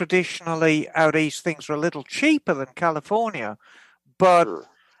know traditionally out east things are a little cheaper than California, but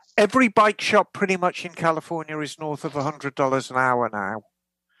every bike shop pretty much in California is north of $100 an hour now.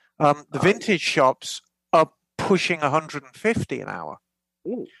 The vintage shops are pushing $150 an hour.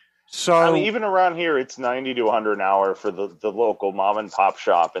 Ooh. So I mean, even around here, it's 90 to 100 an hour for the local mom and pop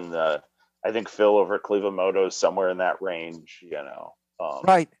shop, and I think Phil over at Cleveland Moto is somewhere in that range.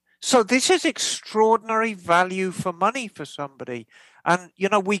 Right. So this is extraordinary value for money for somebody, and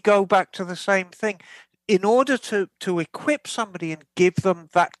we go back to the same thing. In order to equip somebody and give them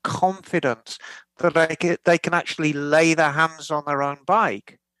that confidence that they can actually lay their hands on their own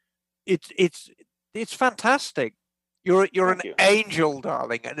bike, it's fantastic. You're an angel,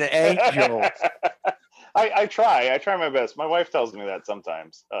 darling, an angel. I try my best. My wife tells me that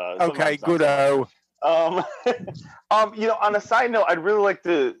sometimes. Okay, good-o. On a side note, I'd really like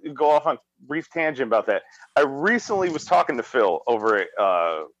to go off on a brief tangent about that. I recently was talking to Phil over at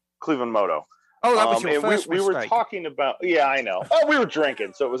Cleveland Moto. Oh, that was your first we mistake. were talking about, yeah, I know. Oh, we were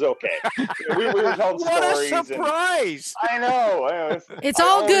drinking, so it was okay. we were telling stories. What a surprise! I know. It's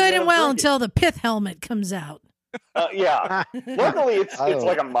all good and well until the pith helmet comes out. Yeah. Luckily, it's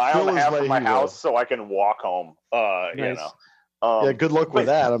like a mile and a half from my house, so I can walk home. Nice. Yeah, good luck with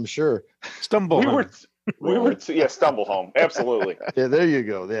that, I'm sure. Stumble home. Stumble home. Absolutely. Yeah, there you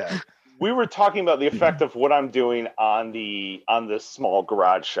go. Yeah. We were talking about the effect of what I'm doing on the small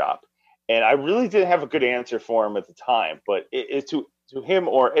garage shop. And I really didn't have a good answer for him at the time, but it to him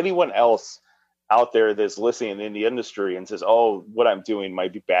or anyone else out there that's listening in the industry and says, "Oh, what I'm doing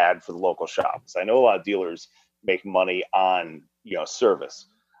might be bad for the local shops." I know a lot of dealers make money on service.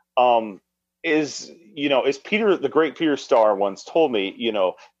 Is Peter, the great Peter Starr, once told me,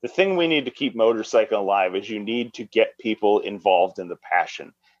 the thing we need to keep motorcycling alive is you need to get people involved in the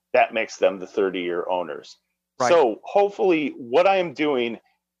passion. That makes them the 30-year owners. Right. So hopefully, what I am doing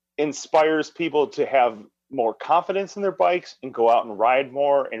inspires people to have more confidence in their bikes and go out and ride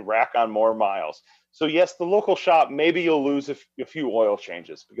more and rack on more miles. So yes, the local shop, maybe you'll lose a few oil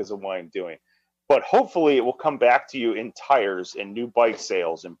changes because of what I'm doing, but hopefully it will come back to you in tires and new bike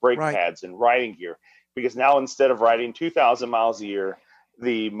sales and brake pads and riding gear, because now instead of riding 2,000 miles a year,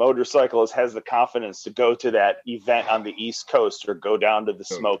 the motorcyclist has the confidence to go to that event on the East Coast or go down to the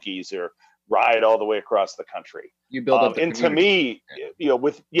Smokies or ride all the way across the country. You build up the and community. To me,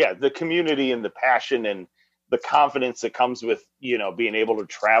 with the community and the passion and the confidence that comes with being able to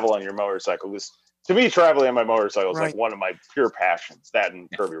travel on your motorcycle. Because to me, traveling on my motorcycle is like one of my pure passions. That and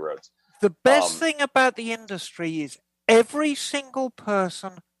curvy roads. The best thing about the industry is every single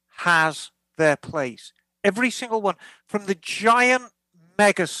person has their place. Every single one, from the giant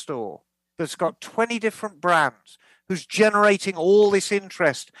mega store that's got 20 different brands, who's generating all this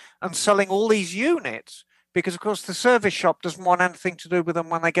interest and selling all these units, because of course the service shop doesn't want anything to do with them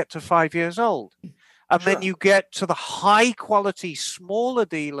when they get to 5 years old. And then you get to the high quality, smaller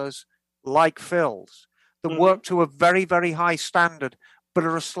dealers like Phil's that work to a very, very high standard, but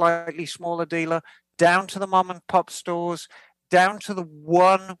are a slightly smaller dealer, down to the mom and pop stores, down to the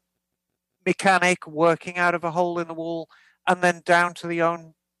one mechanic working out of a hole in the wall, and then down to the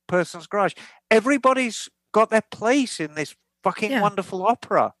own person's garage. Everybody's got their place in this fucking wonderful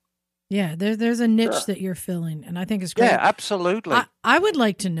opera. Yeah, there's a niche that you're filling, and I think it's great. Yeah, absolutely. I would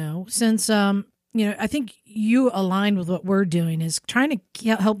like to know, since I think you align with what we're doing, is trying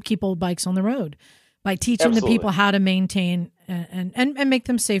to help keep old bikes on the road by teaching the people how to maintain and make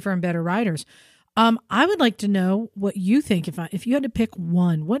them safer and better riders. I would like to know what you think. If you had to pick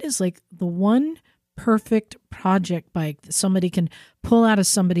one, what is like the one perfect project bike that somebody can pull out of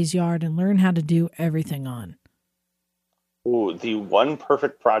somebody's yard and learn how to do everything on? Ooh, the one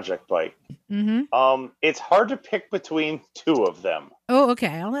perfect project bike. Mm-hmm. It's hard to pick between two of them. Oh,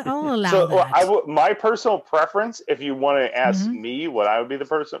 okay. I'll allow that. My personal preference, if you want to ask me what I would be the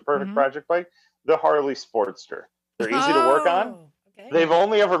perfect project bike, the Harley Sportster. They're easy to work on. Okay. They've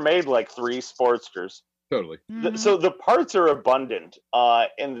only ever made like 3 Sportsters. Totally. So the parts are abundant,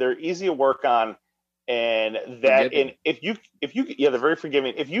 and they're easy to work on. And that, and if you, they're very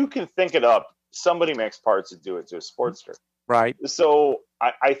forgiving. If you can think it up, somebody makes parts to do it to a Sportster. Right. So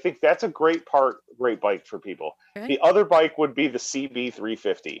I think that's a great bike for people. Okay. The other bike would be the CB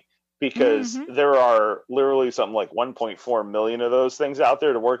 350, because there are literally something like 1.4 million of those things out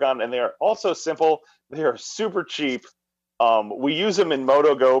there to work on. And they are also simple. They are super cheap. We use them in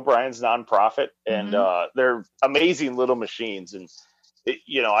Moto Go, Brian's nonprofit, and they're amazing little machines. And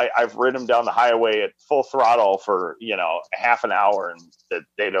I've ridden them down the highway at full throttle for half an hour, and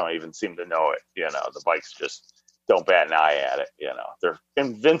they don't even seem to know it. The bikes just don't bat an eye at it. They're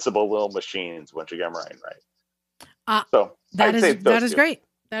invincible little machines once you get them right. So that is great.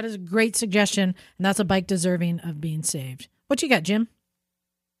 That is a great suggestion, and that's a bike deserving of being saved. What you got, Jim?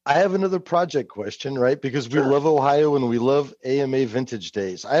 I have another project question, right? Because we love Ohio and we love AMA Vintage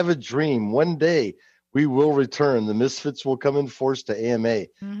Days. I have a dream. One day we will return. The Misfits will come in force to AMA.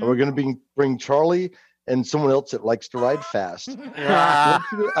 And we're going to bring Charlie and someone else that likes to ride fast. I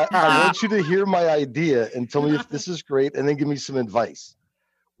want you to hear my idea and tell me if this is great, and then give me some advice.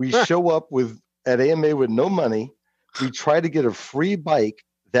 We show up at AMA with no money. We try to get a free bike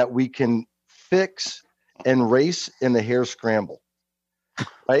that we can fix and race in the hare scramble.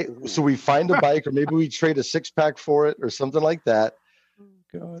 Right? So we find a bike, or maybe we trade a 6-pack for it or something like that.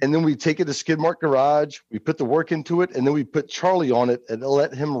 God. And then we take it to Skidmark Garage. We put the work into it, and then we put Charlie on it and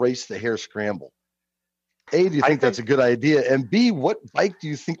let him race the hare scramble. A, do you think that's a good idea? And B, what bike do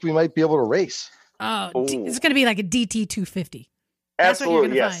you think we might be able to race? It's going to be like a DT 250.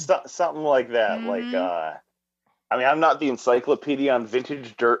 Absolutely, yes. Something like that. Like, I'm not the encyclopedia on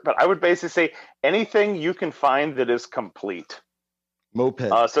vintage dirt, but I would basically say anything you can find that is complete.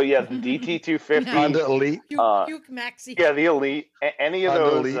 Moped. So yeah, the DT 250. Honda Elite. Duke Maxi. Yeah, the Elite. Any of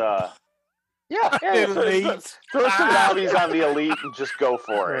Honda those. Elite. Throw some bodies on the Elite and just go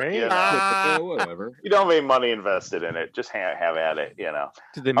for it. You know? Whatever. You don't have any money invested in it. Just have at it. You know.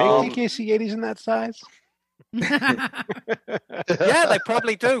 Did they make TKC 80s in that size? Yeah, they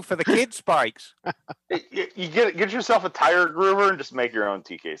probably do for the kids' bikes. You get yourself a tire groover and just make your own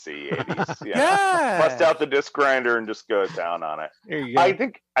TKC 80s. Yeah. Bust out the disc grinder and just go down on it. There you go. I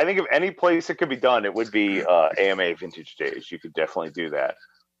think if any place it could be done, it would be AMA Vintage Days. You could definitely do that.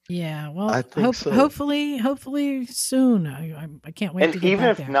 Yeah, well, I think so. hopefully soon. I can't wait to get even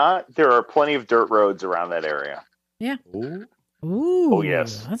back if there. not, there are plenty of dirt roads around that area. Yeah. Ooh. Oh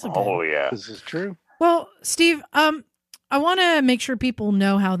yes. That's a good. Oh yeah. This is true. Well, Steve, I want to make sure people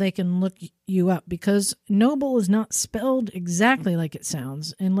know how they can look you up, because Knoble is not spelled exactly like it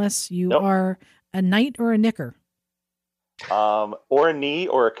sounds unless you are a knight or a knicker. Or a knee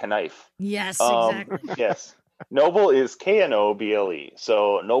or a knife. Yes, exactly. Yes. Knoble is Knoble.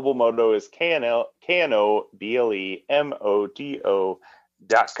 So Knoble Moto is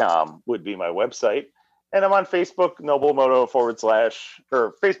KNOBLEMOTO.com would be my website. And I'm on Facebook, Knoble Moto /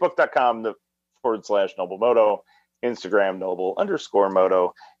 or Facebook.com/Knoble Moto, Instagram,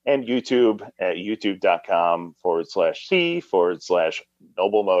 Knoble_Moto, and YouTube at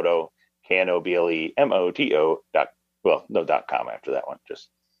youtube.com/C/Knoble Moto, KNOBLEMOTO.com after that one.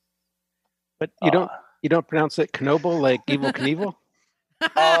 But you don't pronounce it Knoble like Evel Knievel?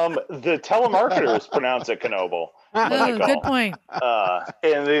 The telemarketers pronounce it Knoble. Oh, good point.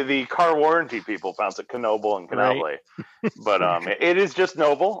 And the car warranty people pronounce it Knoble and Knoble. Right. But it is just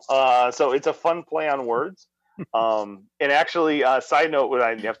Knoble. So it's a fun play on words. And actually, side note, what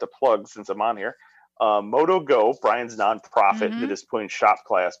I have to plug since I'm on here, Moto Go, Brian's nonprofit that is putting shop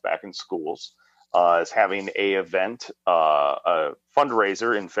class back in schools, is having a event, a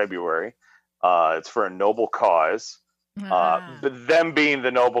fundraiser in February. It's for a noble cause. But them being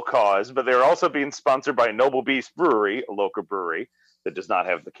the noble cause, but they're also being sponsored by Noble Beast Brewery, a local brewery that does not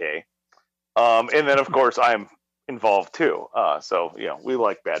have the K. And then, of course, I'm involved too. So, we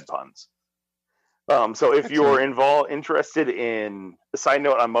like bad puns. So if you're interested in a side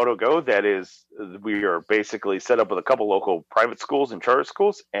note on Moto Go, that is, we are basically set up with a couple local private schools and charter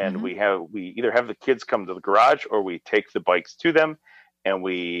schools, and we either have the kids come to the garage or we take the bikes to them, and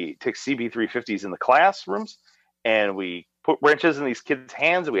we take CB350s in the classrooms. And we put wrenches in these kids'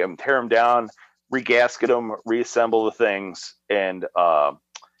 hands, and we have them tear them down, regasket them, reassemble the things, and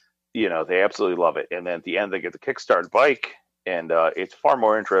they absolutely love it. And then at the end, they get the kickstart bike, and it's far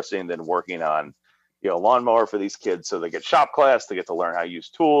more interesting than working on, lawnmower for these kids. So they get shop class, they get to learn how to use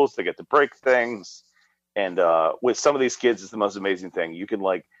tools, they get to break things, and with some of these kids, it's the most amazing thing. You can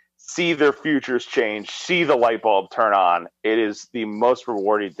see their futures change, see the light bulb turn on. It is the most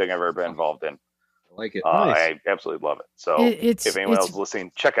rewarding thing I've ever been involved in. I like it. Nice. I absolutely love it. So if anyone else is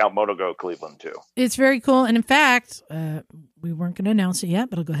listening, check out Moto Go Cleveland too. It's very cool. And in fact, we weren't going to announce it yet,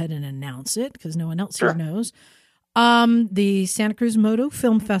 but I'll go ahead and announce it because no one else here knows. The Santa Cruz Moto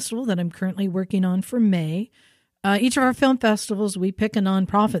Film Festival that I'm currently working on for May. Each of our film festivals, we pick a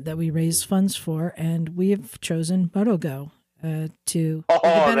nonprofit that we raise funds for, and we have chosen Moto Go to be the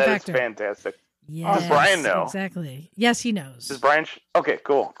benefactor. That's fantastic. Yes, does Brian know? Exactly. Yes, he knows. Does Brian? Okay,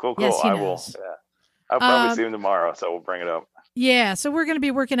 cool. Yes, he I knows. will. I'll probably see him tomorrow, so we'll bring it up. Yeah, so we're going to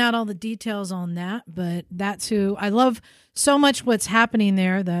be working out all the details on that, but that's who I love so much what's happening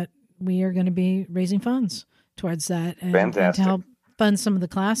there that we are going to be raising funds towards that and to help fund some of the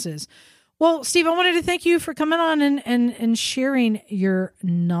classes. Well, Steve, I wanted to thank you for coming on and sharing your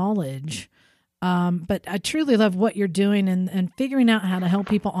knowledge. But I truly love what you're doing and figuring out how to help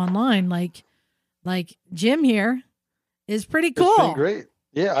people online like Jim here is pretty cool. It's been great.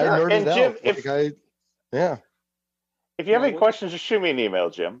 Yeah, I nerded Jim, out. If you have any questions, just shoot me an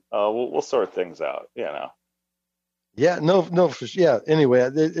email, Jim. We'll sort things out. Yeah, no, yeah. Anyway,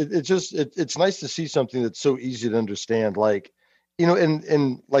 it's nice to see something that's so easy to understand. Like,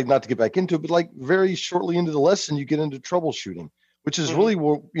 and like, not to get back into it, but like very shortly into the lesson, you get into troubleshooting, which is really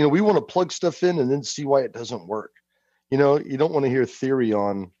what, we want to plug stuff in and then see why it doesn't work. You don't want to hear theory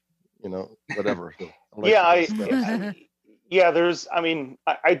on, whatever. I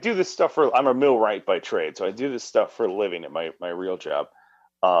do this stuff I'm a millwright by trade, so I do this stuff for a living at my real job.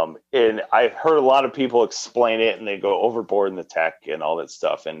 And I've heard a lot of people explain it and they go overboard in the tech and all that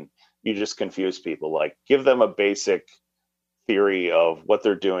stuff. And you just confuse people. Like, give them a basic theory of what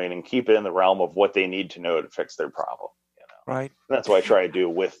they're doing and keep it in the realm of what they need to know to fix their problem. Right. That's what I try to do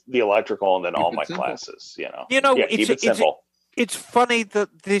with the electrical and then all my classes, keep it simple. It's funny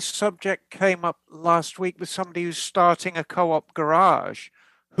that this subject came up last week with somebody who's starting a co-op garage,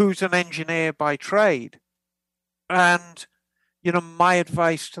 who's an engineer by trade. And, my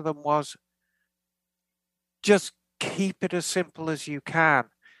advice to them was just keep it as simple as you can.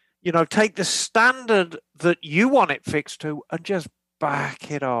 Take the standard that you want it fixed to and just back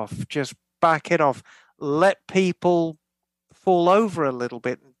it off. Just back it off. Let people fall over a little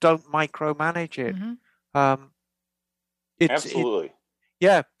bit and don't micromanage it. Absolutely.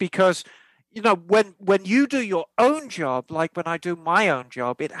 Because when you do your own job, like when I do my own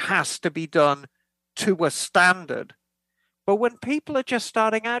job, it has to be done to a standard. But when people are just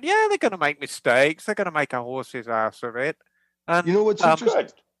starting out, they're going to make mistakes. They're going to make a horse's ass of it. And what's interesting?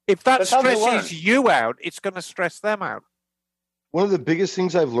 If that stresses you out, it's going to stress them out. One of the biggest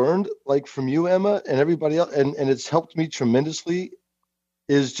things I've learned, like from you, Emma, and everybody else, and it's helped me tremendously,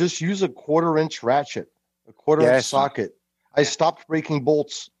 is just use a 1/4-inch ratchet, a 1/4-inch socket. I stopped breaking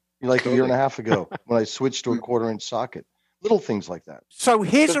bolts like a year and a half ago when I switched to a 1/4-inch socket. Little things like that. So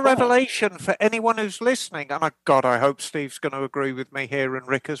here's a revelation for anyone who's listening, and I hope Steve's going to agree with me here, and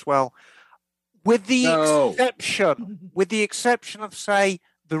Rick as well. With the exception of, say,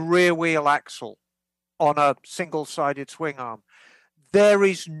 the rear wheel axle on a single-sided swing arm, there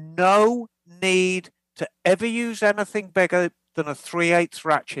is no need to ever use anything bigger than a 3/8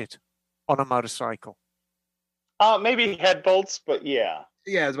 ratchet on a motorcycle. Maybe head bolts, but yeah.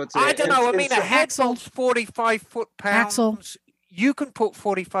 Yeah, I was about to say. I don't know. I mean, a head bolt's 45 foot-pounds. Axle. You can put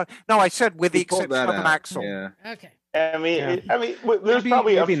 45. No, I said with the exception of an axle. Yeah. Okay. There's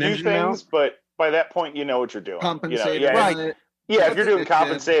probably a few things, but by that point, you know what you're doing. Compensator. Right. Yeah, if you're doing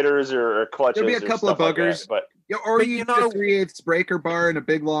compensators or clutches, there'll be a couple of buggers, like that, or you know, a 3/8 breaker bar and a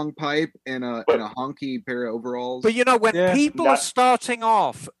big long pipe and a honky pair of overalls. But when people are starting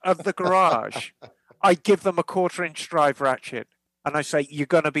off at the garage, I give them a 1/4-inch drive ratchet, and I say, "You're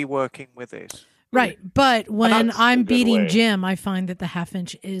going to be working with this." Right, but when I'm beating Jim, I find that the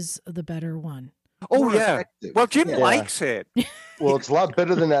 1/2-inch is the better one. Oh, yeah. Effective. Well, Jim likes it. Well, it's a lot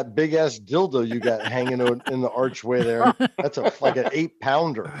better than that big-ass dildo you got hanging in the archway there. That's like an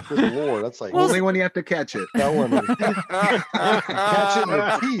 8-pounder. Good Lord. That's like... Only when you have to catch it. That one. Catch it in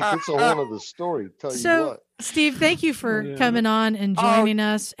the teeth. It's a whole other story. Tell you what. Steve, thank you for coming on and joining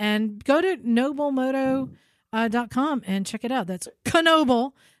us. And go to knoblemoto.com and check it out. That's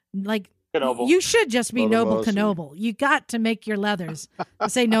Knoble. Like, Knoble. You should just be Noble Knoble. You got to make your leathers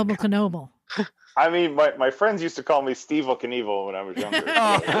say Noble Knoble. I mean, my friends used to call me Steve Knievel when I was younger.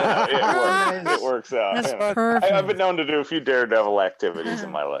 It works out. That's perfect. I've been known to do a few daredevil activities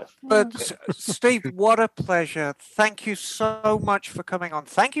in my life. But Steve, what a pleasure. Thank you so much for coming on.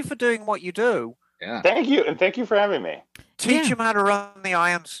 Thank you for doing what you do. Yeah. Thank you, and thank you for having me. Teach him how to run the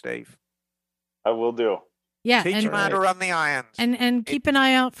irons, Steve. I will do. Yeah, Teach him how to run the irons. And keep an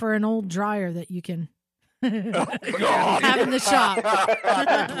eye out for an old dryer that you can have in the shop.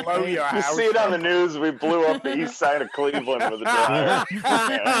 You see it on the news. We blew up the east side of Cleveland with a dryer.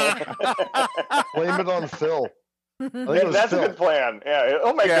 Blame it on Phil. That's Phil. A good plan. Yeah,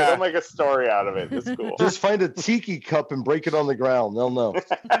 I'll make a story out of it. It's cool. Just find a tiki cup and break it on the ground. They'll know.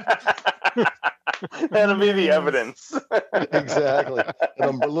 That'll be the evidence. Exactly.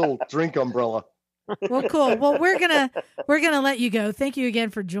 And a little drink umbrella. Well, cool. Well, we're gonna let you go. Thank you again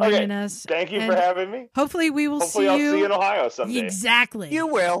for joining us. Thank you for having me. Hopefully, we will see you. I'll see you in Ohio someday. Exactly. You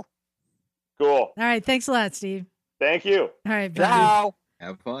will. Cool. All right. Thanks a lot, Steve. Thank you. All right. Ciao.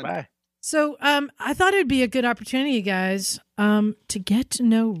 Have fun. Bye. So, I thought it'd be a good opportunity, guys, to get to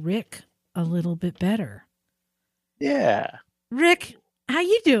know Rick a little bit better. Yeah. Rick, how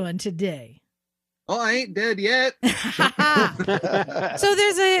you doing today? Oh, I ain't dead yet. So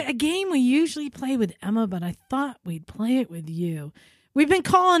there's a game we usually play with Emma, but I thought we'd play it with you. We've been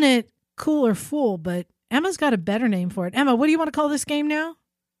calling it Cool or Fool, but Emma's got a better name for it. Emma, what do you want to call this game now?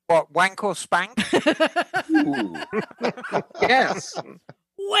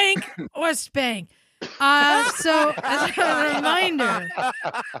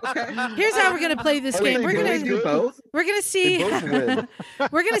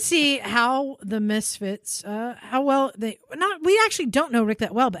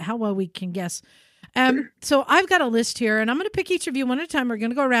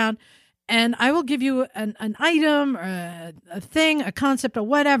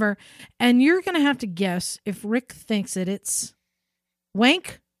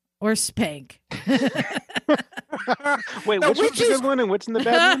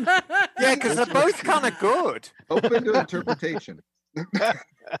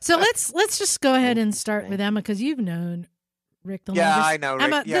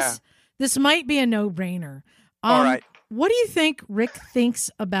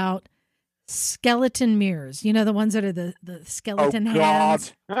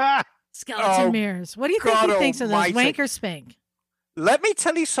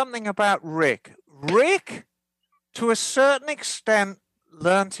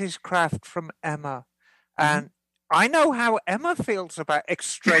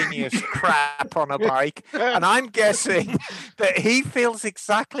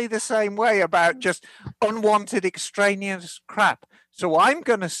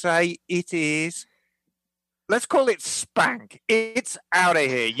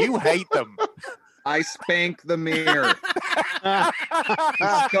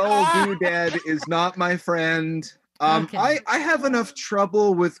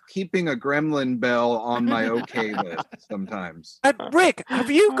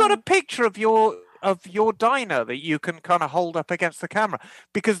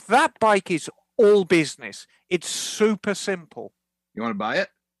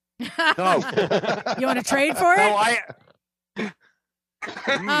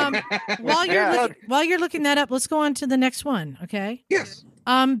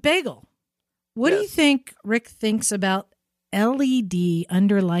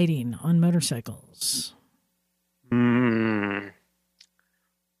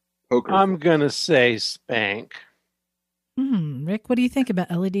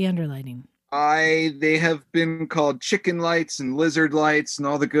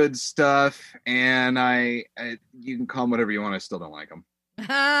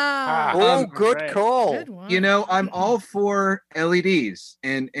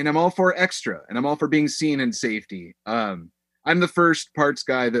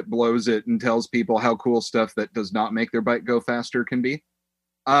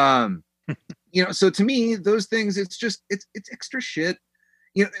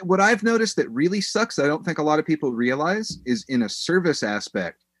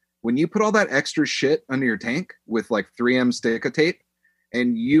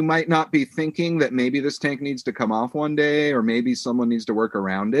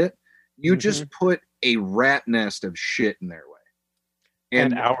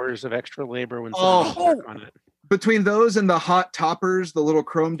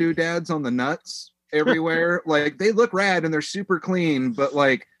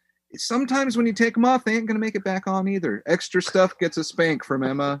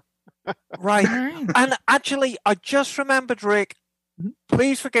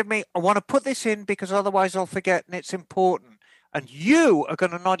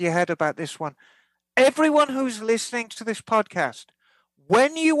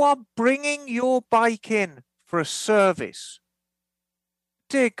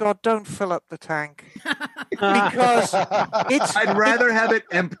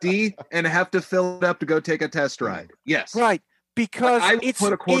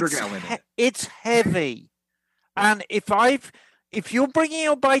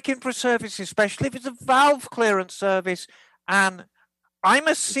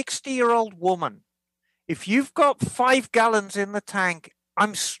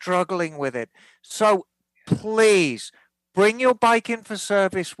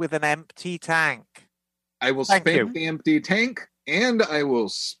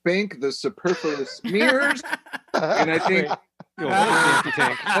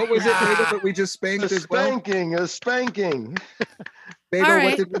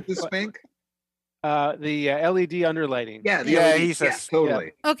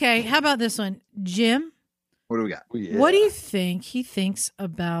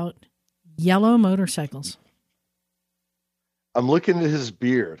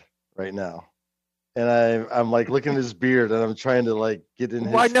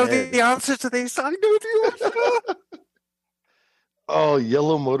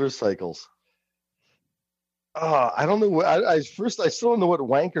 I don't know what I still don't know what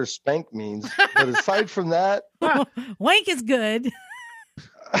wank or spank means, but aside from that, wank is good.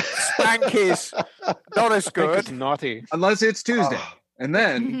 Spank is not as good. Spank is naughty. Unless it's Tuesday. And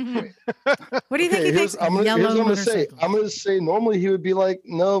then what do you think he thinks? Here's what I'm gonna say. I'm gonna say normally he would be like,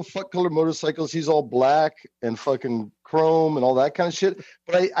 no, fuck colored motorcycles. He's all black and fucking chrome and all that kind of shit.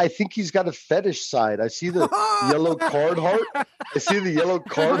 But I think he's got a fetish side. I see the yellow card heart. I see the yellow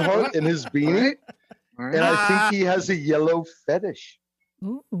card heart in his beanie. All right. And I think he has a yellow fetish.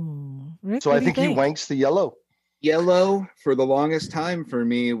 Ooh, Rick, so I think he wanks the yellow. Yellow for the longest time for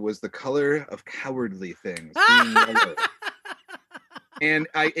me was the color of cowardly things. Being yellow. And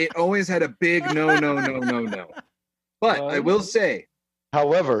it always had a big no. But I will say,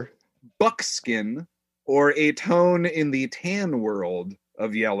 however, buckskin or a tone in the tan world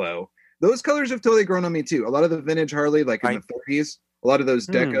of yellow, those colors have totally grown on me too. A lot of the vintage Harley, like in the 30s, a lot of those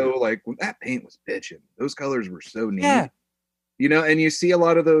deco, like when that paint was bitching, those colors were so neat. Yeah. You know, and you see a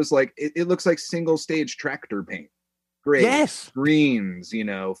lot of those, like it looks like single stage tractor paint. Great. Greens, you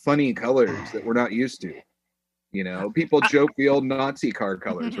know, funny colors that we're not used to. You know, people joke the old Nazi car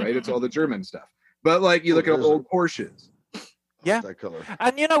colors, right? It's all the German stuff. But like you look at old Porsches. Yeah. That color.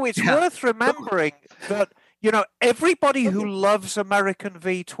 And you know, it's worth remembering that, you know, everybody who loves American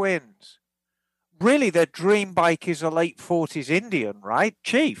V twins, really their dream bike is a late 40s Indian, right?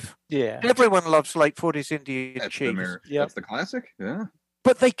 Chief. Yeah. Everyone loves late 40s Indian Chiefs. That's the classic. Yeah.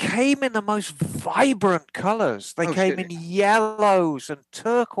 But they came in the most vibrant colors. They came in yellows and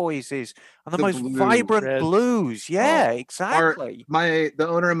turquoises and the most vibrant blues. Yeah, exactly. The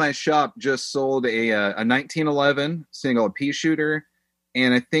owner of my shop just sold a 1911 single pea shooter,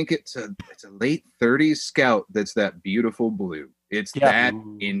 and I think it's a late 30s Scout that's that beautiful blue. It's that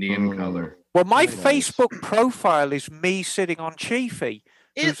Indian color. Well, my Facebook profile is me sitting on Chiefy.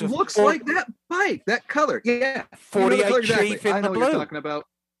 It looks like that bike, that color. Yeah. 48 Chief in I know the what blue. you're talking about.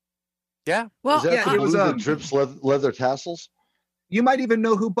 Yeah. Well, is that the blue that drips leather tassels? You might even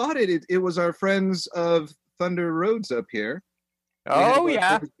know who bought it. It was our friends of Thunder Roads up here. Oh,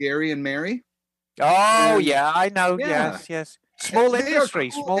 yeah. Gary and Mary. Oh, yeah, I know. Yeah. Yes. Small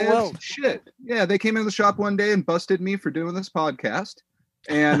industry, cool small world. Shit. Yeah, they came into the shop one day and busted me for doing this podcast.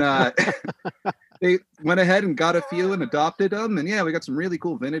 And they went ahead and got a few and adopted them. And yeah, we got some really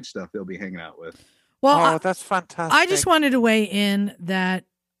cool vintage stuff they'll be hanging out with. Well, that's fantastic. I just wanted to weigh in that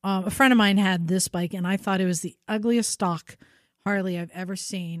a friend of mine had this bike, and I thought it was the ugliest stock Harley I've ever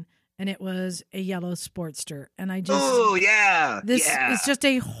seen. And it was a yellow Sportster. And I just... Oh, yeah. This is just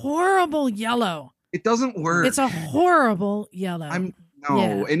a horrible yellow. It doesn't work. It's a horrible yellow. And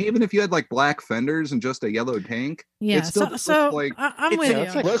even if you had like black fenders and just a yellow tank, it still looks like I'm with you.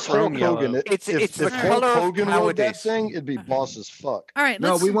 Like let's Hulk Hogan. It's the Hulk color Hogan of rode that thing, it'd be boss as fuck. All right,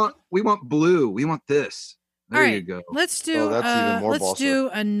 we want blue. We want this. There you go. Let's do do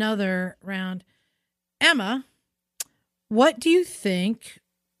another round. Emma, what do you think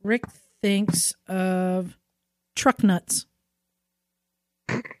Rick thinks of truck nuts?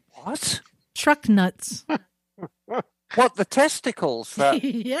 What? Truck nuts. What, the testicles?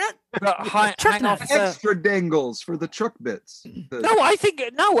 Yeah. Hang off extra dangles for the truck bits.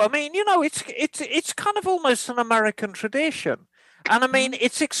 I mean, you know, it's kind of almost an American tradition. And I mean,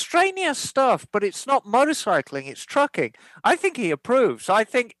 it's extraneous stuff, but it's not motorcycling, it's trucking. I think he approves. I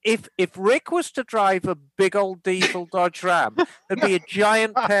think if Rick was to drive a big old diesel Dodge Ram, there'd be a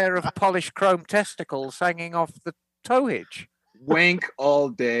giant pair of polished chrome testicles hanging off the tow hitch. Wank all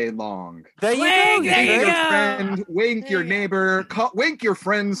day long. There you go. Your friend, wink your neighbor, wink your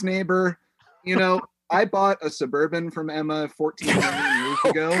friend's neighbor. You know, I bought a Suburban from Emma 14 years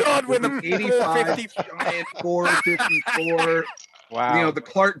ago. Oh God, with an 85 giant 454. Wow. You know, the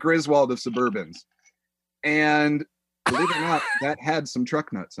Clark Griswold of Suburbans. And believe it or not, that had some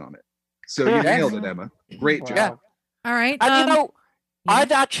truck nuts on it. So you nailed it, Emma. Great job. Yeah. All right. And you know,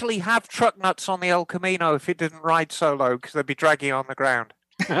 I'd actually have truck nuts on the El Camino if it didn't ride so low because they'd be dragging on the ground.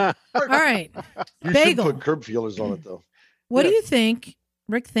 All right. You Bagel. should put curb feelers on it, though. What do you think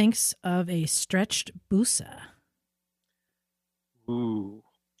Rick thinks of a stretched Busa? Ooh.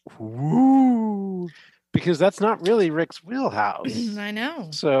 Because that's not really Rick's wheelhouse. I know.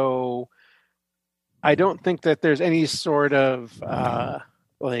 So I don't think that there's any sort of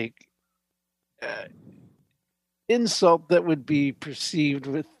insult that would be perceived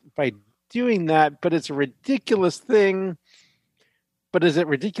by doing that, but it's a ridiculous thing. But is it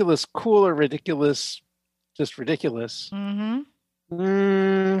ridiculous cool or ridiculous just ridiculous? Mm-hmm.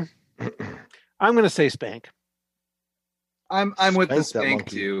 I'm going to say spank. I'm with the spank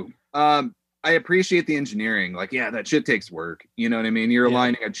too. I appreciate the engineering. Like, yeah, that shit takes work. You know what I mean? You're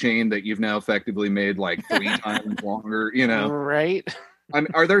aligning a chain that you've now effectively made like 3 times longer, you know? Right. I mean,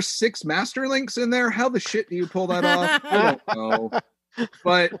 are there 6 master links in there? How the shit do you pull that off? I don't know.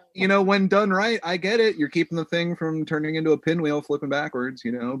 But, you know, when done right, I get it. You're keeping the thing from turning into a pinwheel flipping backwards,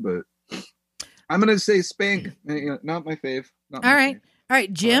 you know, but I'm going to say Spank. Not my fave. All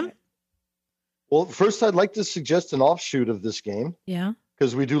right, Jim? Well, first, I'd like to suggest an offshoot of this game. Yeah.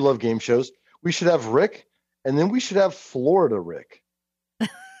 Because we do love game shows. We should have Rick, and then we should have Florida Rick.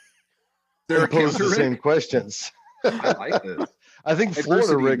 They're pose the same questions. I like this. I think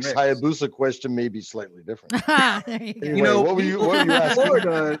Florida Rick's Hayabusa question may be slightly different. There you go. Anyway, what were you asking?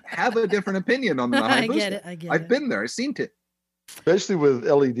 Florida have a different opinion on the Hayabusa. I get it. I've been there. I've seen it. Especially with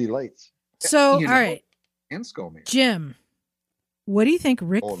LED lights. So, all right. And Skullman. Jim, what do you think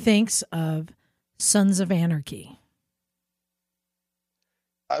Rick thinks of Sons of Anarchy?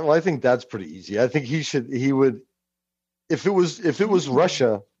 Well, I think that's pretty easy. I think he would, if it was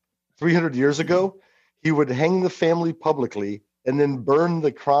Russia 300 years ago, he would hang the family publicly and then burn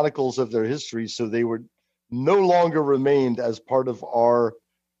the chronicles of their history so they would no longer remained as part of our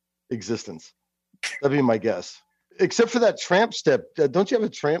existence. That'd be my guess. Except for that tramp step. Don't you have a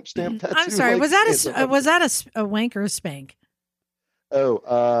tramp stamp tattoo? I'm sorry. Was that a wank or a spank?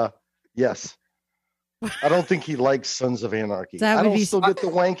 Oh, yes. I don't think he likes Sons of Anarchy. I don't still get the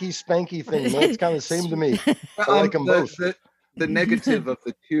wanky spanky thing. Man, it's kind of the same to me. I like them both. The negative of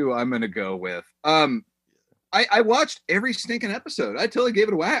the two, I'm going to go with. I watched every stinking episode. I totally gave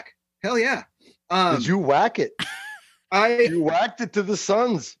it a whack. Hell yeah. Did you whack it? You whacked it to the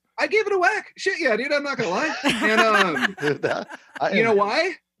Sons. I gave it a whack. Shit, yeah, dude. I'm not gonna lie. And you know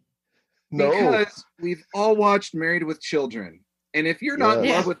why? No, because we've all watched Married with Children, and if you're not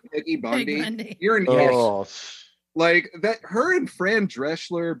in love with Peggy Bundy, you're an idiot. Like that, her and Fran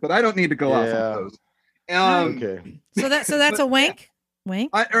Drescher. But I don't need to go off on those. Okay. So that's a wank.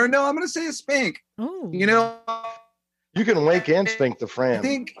 Wank? I'm gonna say a spank. Oh, you know. You can wank and spank the Fran. I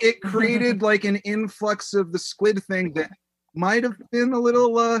think it created like an influx of the squid thing that might have been a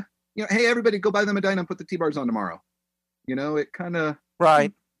little, hey, everybody go buy them a Medina and put the T-bars on tomorrow. You know, it kind of...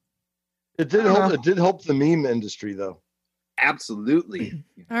 Right. It did help. It did help the meme industry, though. Absolutely.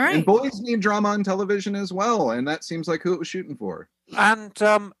 All right. And boys need drama on television as well, and that seems like who it was shooting for. And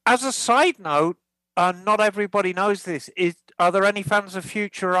as a side note, not everybody knows this. Are there any fans of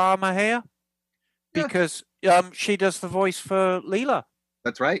Futurama here? Because she does the voice for Leela.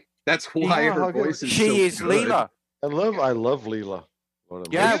 That's right. That's why her voice is she is good. Leela. I love Leela.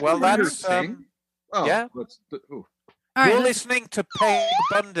 Yeah, well, that's yeah. All right, You're listening to Peg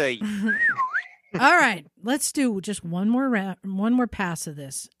Bundy. All right, let's do just one more pass of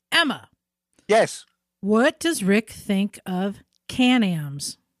this. Emma. Yes. What does Rick think of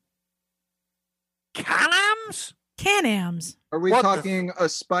Can-Ams? Can-Ams? Can-Ams. Are we talking a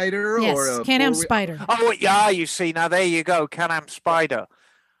spider or a Can-Am spider? Oh, yeah, you see, now there you go, Can-Am spider.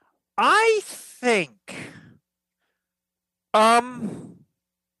 I think I'm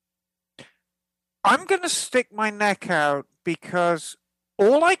going to stick my neck out because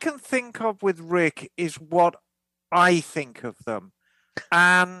all I can think of with Rick is what I think of them.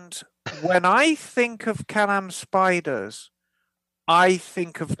 And when I think of Can-Am spiders, I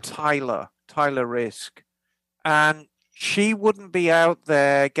think of Tyler Risk. And she wouldn't be out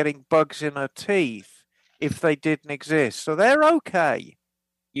there getting bugs in her teeth if they didn't exist. So they're okay.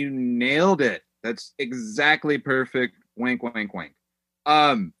 You nailed it. That's exactly perfect. Wank, wank, wank.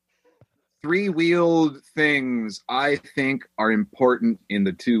 Three-wheeled things, I think, are important in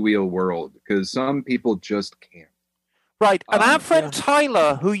the two-wheel world because some people just can't. Right. And our friend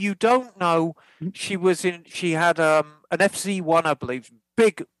Tyler, who you don't know, she had an FZ1, I believe,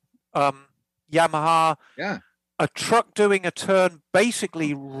 big Yamaha. Yeah. A truck doing a turn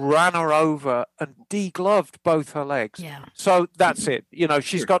basically ran her over and degloved both her legs. Yeah. So that's it. You know,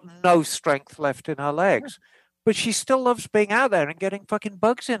 she's got no strength left in her legs. But she still loves being out there and getting fucking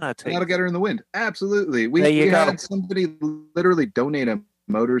bugs in her teeth. That'll get her in the wind. Absolutely. We had somebody literally donate a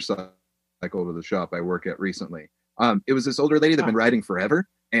motorcycle to the shop I work at recently. It was this older lady that's been riding forever,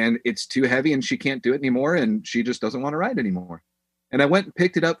 and it's too heavy and she can't do it anymore, and she just doesn't want to ride anymore. And I went and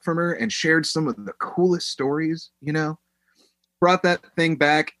picked it up from her and shared some of the coolest stories, you know, brought that thing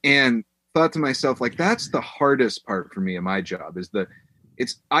back and thought to myself, like, that's the hardest part for me in my job is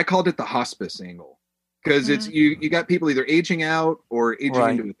I called it the hospice angle because it's, you got people either aging out or aging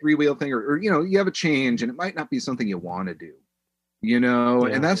into a three-wheel thing or, you know, you have a change and it might not be something you want to do, you know,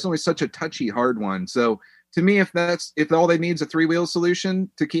 and that's always such a touchy, hard one. So to me, if all they need is a three-wheel solution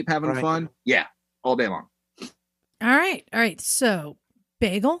to keep having fun, all day long. All right. So,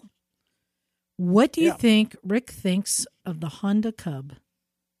 Bagel, What do you think Rick thinks of the Honda Cub?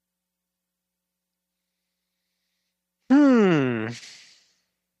 Very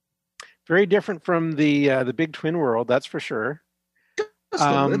different from the big twin world, that's for sure. Just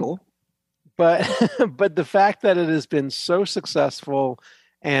a little. But but the fact that it has been so successful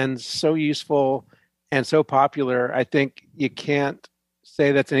and so useful and so popular, I think you can't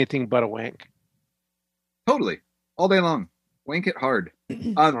say that's anything but a wank. Totally. All day long. Wank it hard.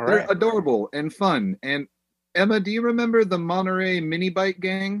 They're adorable and fun. And Emma, do you remember the Monterey mini bike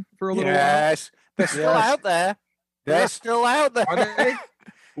gang for a little while? Yes. They're still out there. They're still out there. Are they?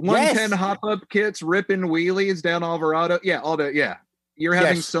 110 hop-up kits, ripping wheelies down Alvarado. Yeah, all day. Yeah. You're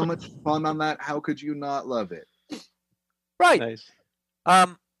having so much fun on that. How could you not love it? Right. Nice.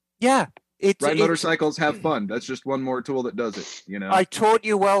 Yeah. Ride motorcycles, have fun. That's just one more tool that does it. You know. I taught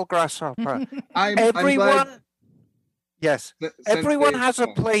you well, Grasshopper. Everyone has a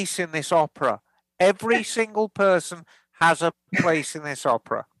place in this opera. Every single person has a place in this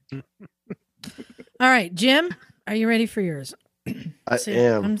opera. All right, Jim, are you ready for yours? I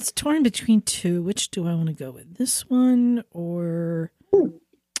am. I'm torn between two. Which do I want to go with? This one or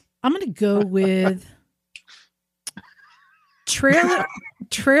I'm going to go with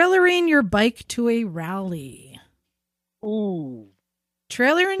trailering your bike to a rally. Ooh.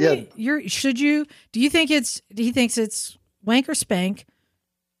 Trailering do you think he thinks it's wank or spank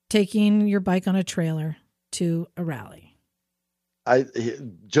taking your bike on a trailer to a rally?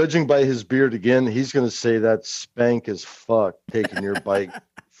 Judging by his beard again, he's going to say that's spank as fuck taking your bike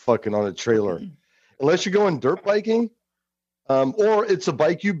fucking on a trailer. Unless you're going dirt biking, or it's a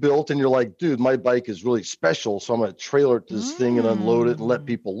bike you built and you're like, dude, my bike is really special, so I'm going to trailer it to this thing and unload it and let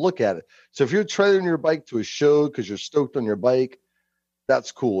people look at it. So if you're trailering your bike to a show because you're stoked on your bike,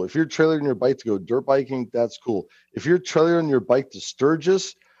 that's cool. If you're trailering your bike to go dirt biking, that's cool. If you're trailering your bike to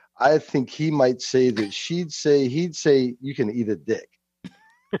Sturgis, I think he might say that he'd say you can eat a dick.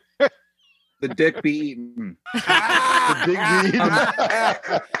 The dick be eaten. The dick be eaten.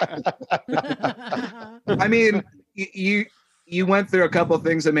 I mean, you went through a couple of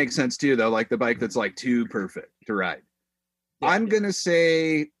things that make sense too, though, like the bike that's like too perfect to ride. I'm gonna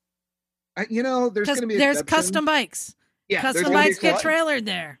say, there's custom bikes. Yeah, custom bikes get trailered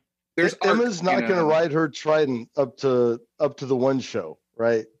there. Emma's not gonna ride her Trident up to the one show.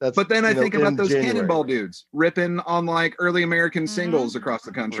 Right. But then I think about those Cannonball dudes ripping on like early American singles across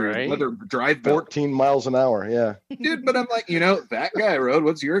the country. Right. Whether drive 14 miles an hour. Yeah. Dude, but I'm like, that guy rode.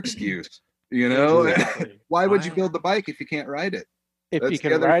 What's your excuse? Why would you build the bike if you can't ride it? If you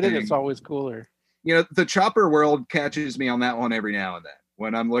can ride it, it's always cooler. The chopper world catches me on that one every now and then.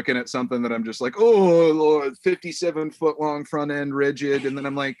 When I'm looking at something that I'm just like, oh Lord, 57-foot long front end rigid. And then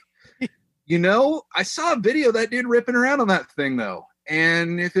I'm like, I saw a video of that dude ripping around on that thing though.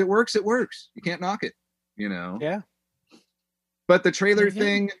 And if it works, it works. You can't knock it, Yeah. But the trailer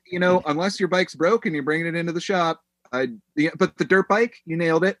thing, unless your bike's broke and you're bringing it into the shop, but the dirt bike, you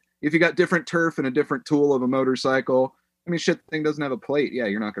nailed it. If you got different turf and a different tool of a motorcycle, the thing doesn't have a plate. Yeah,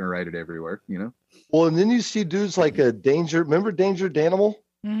 you're not going to ride it everywhere, Well, and then you see dudes like remember Danger Danimal?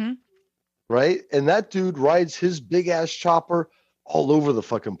 Mm-hmm. Right? And that dude rides his big ass chopper all over the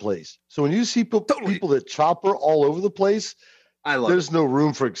fucking place. So when you see people that chopper all over the place, there's no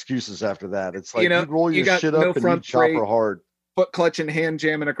room for excuses after that. It's like you roll your shit up and you chopper hard. Foot clutch and hand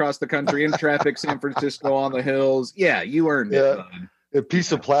jamming across the country in traffic, San Francisco on the hills. Yeah, you earned it. Man. A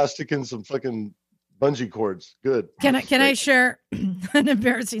piece of plastic and some fucking bungee cords. Good. Can I share an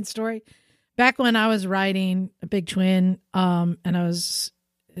embarrassing story? Back when I was riding a big twin, and I was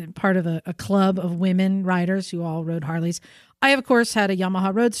part of a club of women riders who all rode Harleys. I, of course, had a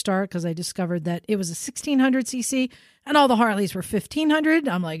Yamaha Roadstar because I discovered that it was a 1600cc and all the Harleys were 1500.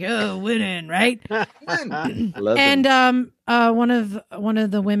 I'm like, oh, winning, right? And one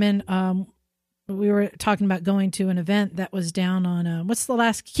of the women, we were talking about going to an event that was down on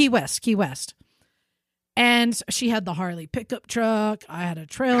Key West. And she had the Harley pickup truck. I had a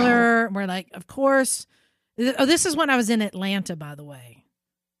trailer. We're like, of course. Oh, this is when I was in Atlanta, by the way.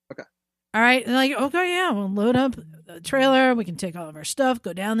 Okay. All right. And like, okay, yeah, we'll load up the trailer. We can take all of our stuff,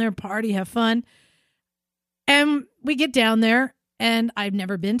 go down there, party, have fun. And we get down there, and I've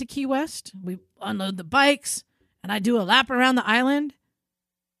never been to Key West. We unload the bikes, and I do a lap around the island.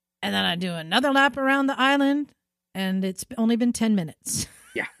 And then I do another lap around the island, and it's only been 10 minutes.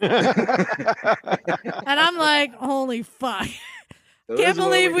 Yeah. And I'm like, holy fuck. Can't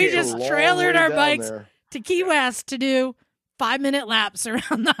believe we just trailered our bikes to Key West to do 5-minute laps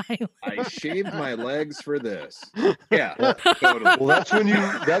around the island. I shaved my legs for this. Yeah. Totally. Well, that's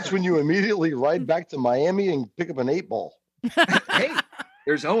when you immediately ride back to Miami and pick up an 8-ball. Hey,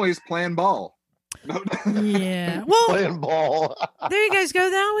 there's always plan ball. Yeah. Well, playing ball. there you guys go.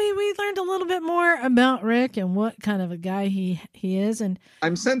 Now we learned a little bit more about Rick and what kind of a guy he is, and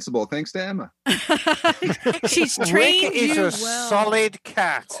I'm sensible thanks to Emma. she's Rick trained is you a well. solid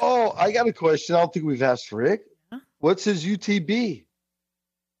cat. Oh, I got a question. I don't think we've asked Rick. What's his UTB?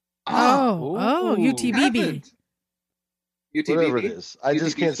 Oh, UTBB. Whatever it is. I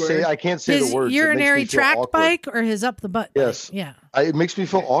just can't say. I can't say His the words. urinary tract awkward. bike or his up the butt bike? Yes. Yeah. It makes me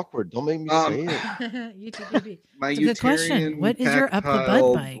feel awkward. Don't make me say it. UTBB. My It's a good question. What is your up the butt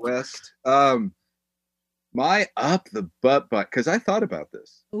tactile bike? breast. My up the butt bike, because I thought about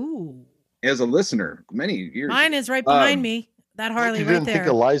this Ooh. as a listener many years. Mine is right behind me. That Harley You right didn't there. think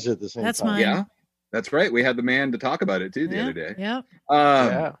Eliza at the same That's time. mine. Yeah, that's right. We had the man to talk about it too the other day. Yep.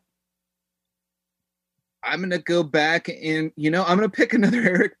 Yeah. I'm gonna go back and I'm gonna pick another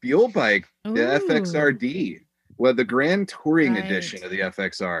Eric Buell bike, the Ooh. FXRD, well, the Grand Touring Right. edition of the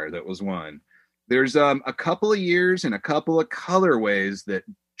FXR. That was one. There's a couple of years and a couple of colorways that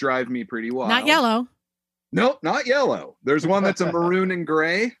drive me pretty wild. Not yellow. Nope, not yellow. There's one that's a maroon and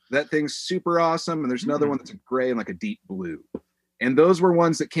gray. That thing's super awesome. And there's another one that's a gray and like a deep blue. And those were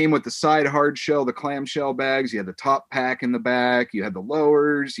ones that came with the side hard shell, the clamshell bags. You had the top pack in the back. You had the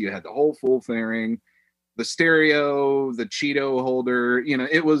lowers. You had the whole full fairing, the stereo, the Cheeto holder.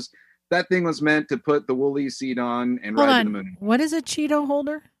 That thing was meant to put the woolly seat on and Hold ride on. to the moon. What is a Cheeto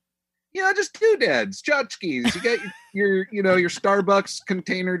holder? Just doodads, tchotchkes. You got your Starbucks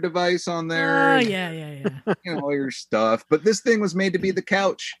container device on there. Oh, yeah. All your stuff. But this thing was made to be the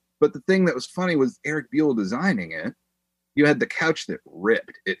couch. But the thing that was funny was Eric Buell designing it. You had the couch that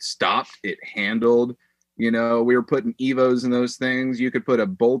ripped. It stopped. It handled. We were putting Evos in those things. You could put a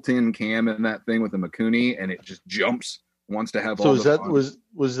bolt-in cam in that thing with a Mikuni, and it just jumps. Wants to have So all.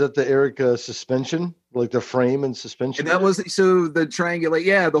 was that the Eric suspension, like the frame and suspension? And that was so the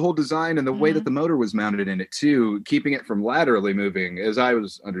triangulate, the whole design and the way that the motor was mounted in it too, keeping it from laterally moving, as I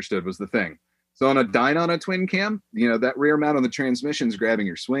was understood, was the thing. So on a Dynon twin cam, that rear mount on the transmission is grabbing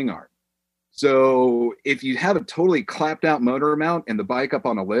your swing arm. So if you have a totally clapped out motor mount and the bike up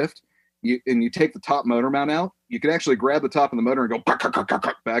on a lift, you take the top motor mount out, you can actually grab the top of the motor and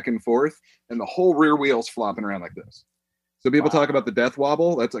go back and forth, and the whole rear wheel's flopping around like this. So people talk about the death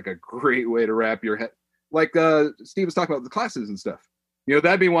wobble. That's like a great way to wrap your head. Like Steve was talking about the classes and stuff.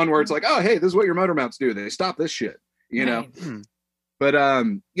 That'd be one where it's like, oh, hey, this is what your motor mounts do. They stop this shit, know?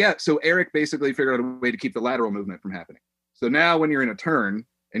 But so Eric basically figured out a way to keep the lateral movement from happening. So now when you're in a turn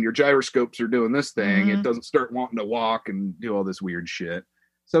and your gyroscopes are doing this thing, it doesn't start wanting to walk and do all this weird shit.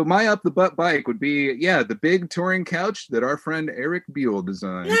 So my up the butt bike would be, the big touring couch that our friend Eric Buell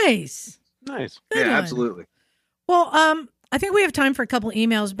designed. Nice. Nice. Good one. Absolutely. Well, I think we have time for a couple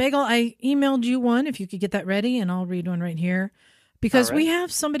emails. Bagel, I emailed you one, if you could get that ready, and I'll read one right here. Because we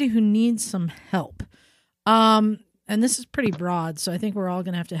have somebody who needs some help. And this is pretty broad, so I think we're all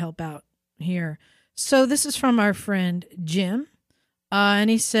going to have to help out here. So this is from our friend Jim. And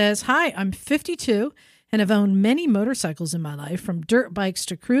he says, hi, I'm 52 and have owned many motorcycles in my life, from dirt bikes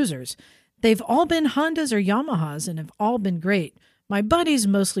to cruisers. They've all been Hondas or Yamahas and have all been great. My buddies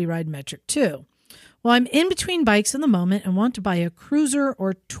mostly ride metric too. Well, I'm in between bikes in the moment and want to buy a cruiser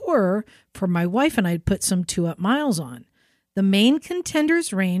or tourer for my wife and I to put some 2-up miles on. The main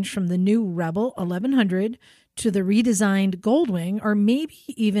contenders range from the new Rebel 1100 to the redesigned Goldwing, or maybe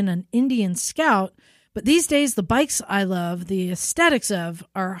even an Indian Scout. But these days, the bikes I love, the aesthetics of,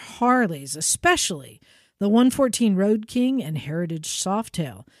 are Harleys, especially the 114 Road King and Heritage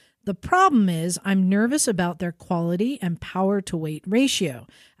Softail. The problem is I'm nervous about their quality and power to weight ratio.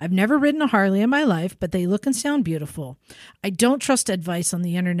 I've never ridden a Harley in my life, but they look and sound beautiful. I don't trust advice on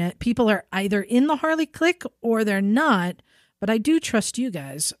the internet. People are either in the Harley clique or they're not, but I do trust you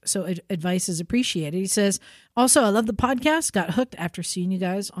guys, so advice is appreciated. He says, also, I love the podcast. Got hooked after seeing you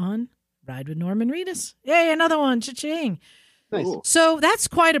guys on Ride with Norman Reedus. Yay, another one. Cha-ching. Nice. So that's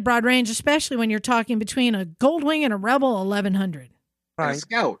quite a broad range, especially when you're talking between a Goldwing and a Rebel 1100. And a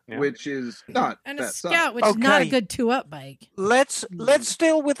Scout, which is not and that a Scout, which is Okay. not a good 2-up bike. Let's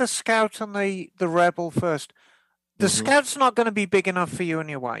deal with the Scout and the Rebel first. The Scout's not going to be big enough for you and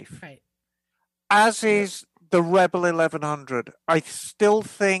your wife. Right. As is the Rebel 1100. I still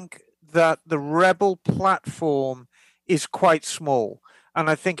think that the Rebel platform is quite small. And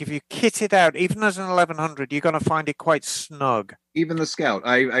I think if you kit it out, even as an 1100, you're going to find it quite snug. Even the Scout,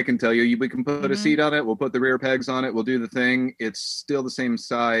 I can tell you, we can put a seat on it. We'll put the rear pegs on it. We'll do the thing. It's still the same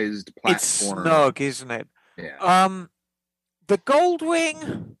sized platform. It's snug, isn't it? Yeah. The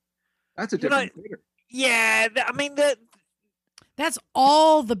Goldwing. That's a different critter. Yeah, I mean that's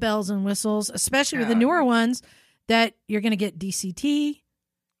all the bells and whistles, especially with the newer ones, that you're going to get DCT.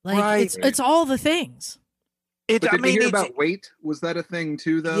 Like it's all the things. But did you hear about weight? Was that a thing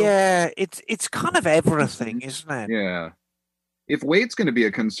too, though? Yeah, it's kind of everything, isn't it? Yeah. If weight's going to be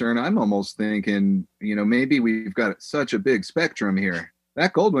a concern, I'm almost thinking, maybe we've got such a big spectrum here.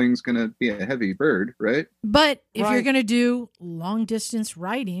 That Goldwing's going to be a heavy bird, right? But if you're going to do long distance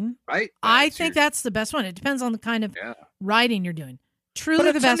riding, right? I think that's the best one. It depends on the kind of riding you're doing.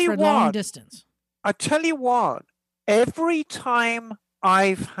 Truly the best for long distance. I tell you what, every time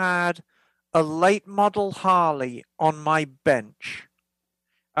I've had a late model Harley on my bench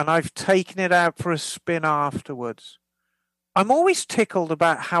and I've taken it out for a spin afterwards, I'm always tickled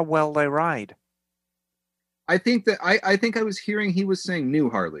about how well they ride. I think that I think I was hearing he was saying new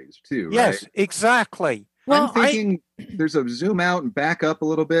Harleys too, right? Yes, exactly. Well, I'm thinking there's a zoom out and back up a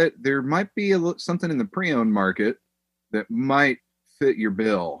little bit. There might be something in the pre-owned market that might fit your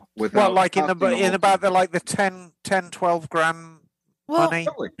bill. Well, like in about the 10, 12 grand money.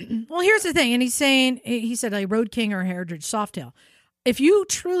 Well, here's the thing, and he said a Road King or Heritage Softail. If you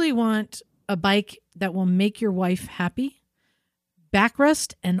truly want a bike that will make your wife happy,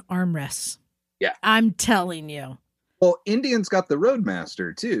 backrest and armrests. Yeah. I'm telling you. Well, Indian's got the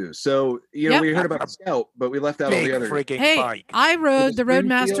Roadmaster too. So, we heard about the Scout, but we left out all the other bike. I rode the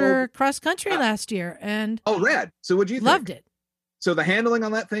Roadmaster cross country last year and rad. So what'd you think? Loved it. So the handling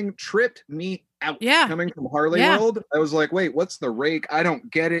on that thing tripped me out. Yeah. Coming from Harley World, I was like, wait, what's the rake? I don't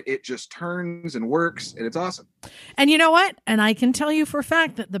get it. It just turns and works, and it's awesome. And you know what? And I can tell you for a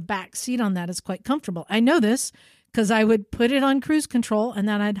fact that the back seat on that is quite comfortable. I know this because I would put it on cruise control, and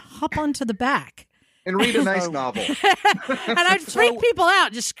then I'd hop onto the back. And read a nice novel. And I'd freak people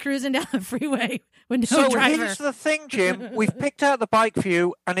out just cruising down the freeway with no driver. So here's the thing, Jim. We've picked out the bike for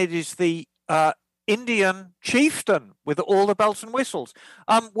you, and it is the Indian Chieftain with all the bells and whistles.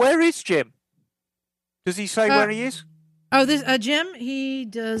 Where is Jim? Does he say where he is? Oh, this Jim, he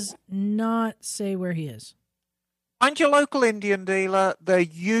does not say where he is. Find your local Indian dealer. They're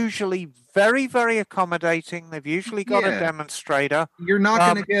usually very, very accommodating. They've usually got a demonstrator. You're not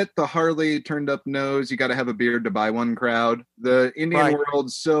going to get the Harley turned up nose. You got to have a beard to buy one crowd. The Indian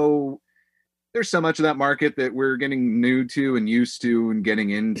world, there's so much of that market that we're getting new to and used to and getting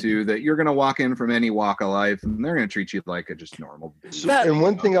into that you're going to walk in from any walk of life and they're going to treat you like a just normal. And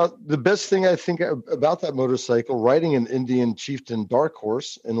one thing, the best thing I think about that motorcycle, riding an Indian Chieftain Dark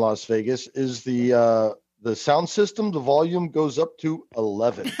Horse in Las Vegas, is the sound system. The volume goes up to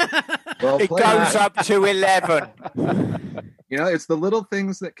 11. It goes up to 11. It's the little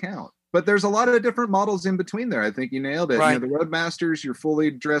things that count. But there's a lot of different models in between there. I think you nailed it. Right. The Roadmasters, you're fully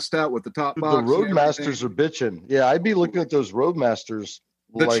dressed out with the top box. The Roadmasters are bitching. Yeah, I'd be looking at those Roadmasters.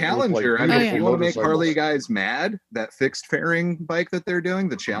 The Challenger. If you want to make Harley guys mad, that fixed fairing bike that they're doing,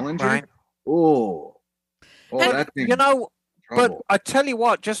 the Challenger. Right. Oh, that thing. But I tell you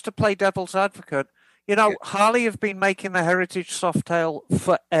what, just to play devil's advocate, Harley have been making the Heritage Softail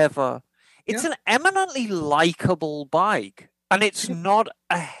forever. It's an eminently likable bike. And it's not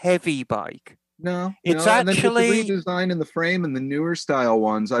a heavy bike. No, it's actually the redesign in the frame and the newer style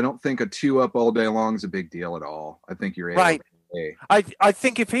ones. I don't think a 2-up all day long is a big deal at all. I think you're able to pay. I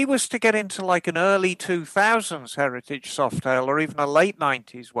think if he was to get into like an early 2000s Heritage Softail or even a late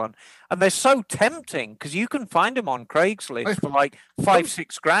 90s one, and they're so tempting because you can find them on Craigslist for like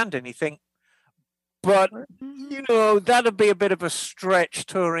 $5-6 grand, and you think, but that'd be a bit of a stretch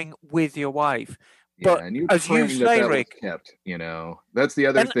touring with your wife. But as you say, Rick, that's the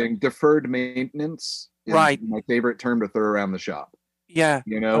other thing. Deferred maintenance is my favorite term to throw around the shop. Yeah.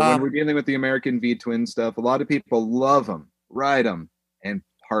 When we're dealing with the American V-twin stuff, a lot of people love them, ride them, and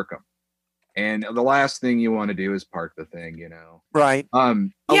park them. And the last thing you want to do is park the thing, Right. A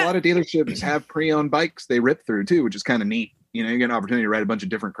lot of dealerships have pre-owned bikes they rip through too, which is kind of neat. You get an opportunity to ride a bunch of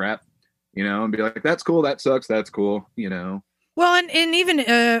different crap, and be like, that's cool, that sucks, that's cool, Well, and even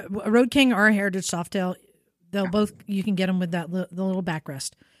Road King or Heritage Softail, you can get them with the little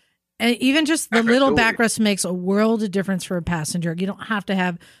backrest. And even just the little backrest makes a world of difference for a passenger. You don't have to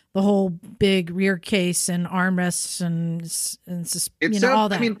have the whole big rear case and armrests and all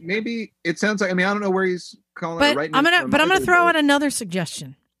that. I mean, maybe it sounds like. I mean, I don't know where he's calling it right now. I'm gonna throw out another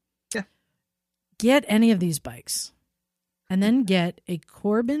suggestion. Yeah. Get any of these bikes, and then get a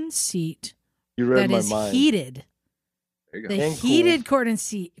Corbin seat that is heated. The heated Corbin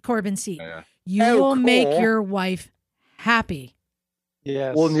seat. Yeah. You will make your wife happy.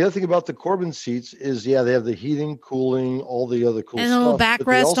 Yes. Well, and the other thing about the Corbin seats is, they have the heating, cooling, all the other cool and stuff. And a little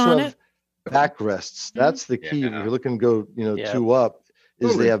backrest on it. Backrests. That's the key. If you're looking to go, 2 up,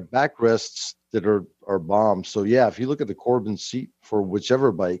 is they have backrests that are bombs. So if you look at the Corbin seat for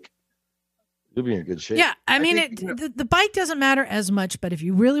whichever bike, You'll be in good shape. Yeah, I mean, the bike doesn't matter as much, but if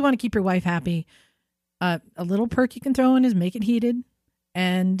you really want to keep your wife happy, a little perk you can throw in is make it heated,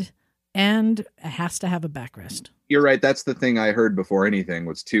 and it has to have a backrest. You're right. That's the thing I heard before anything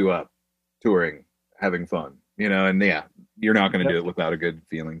was touring, having fun, and you're not going to do it without a good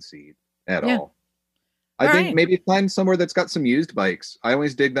feeling seat at all. I think maybe find somewhere that's got some used bikes. I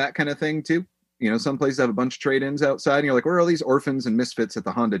always dig that kind of thing too. Some places have a bunch of trade-ins outside, and you're like, where are all these orphans and misfits at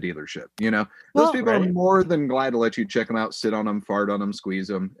the Honda dealership? Those people are more than glad to let you check them out, sit on them, fart on them, squeeze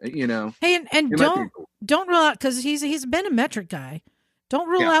them. Hey, and don't rule out, because he's been a metric guy. Don't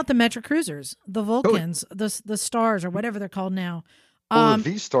rule out the metric cruisers, the Vulcans, the Stars, or whatever they're called now. The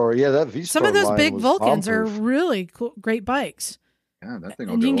V-Star, that V-Star. Some of those big Vulcans are really cool, great bikes. Yeah, that thing.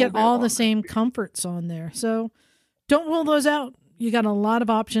 And you can get all the same comforts on there. So don't rule those out. You got a lot of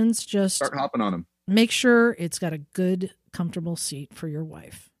options. Just start hopping on them. Make sure it's got a good, comfortable seat for your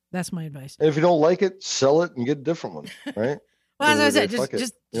wife. That's my advice. And if you don't like it, sell it and get a different one, right? Well, as I said, just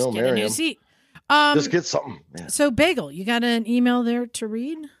get a new seat. Just get something. Yeah. So, Bagel, you got an email there to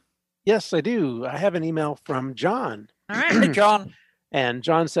read? Yes, I do. I have an email from John. All right. Hey, John. And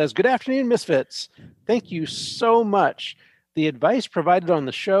John says, "Good afternoon, Misfits. Thank you so much. The advice provided on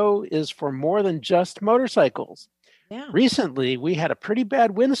the show is for more than just motorcycles. Yeah. Recently, we had a pretty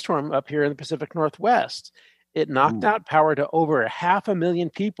bad windstorm up here in the Pacific Northwest. It knocked out power to over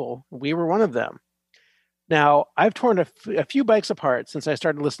 500,000 people. We were one of them. Now, I've torn a few bikes apart since I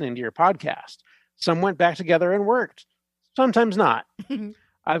started listening to your podcast. Some went back together and worked. Sometimes not.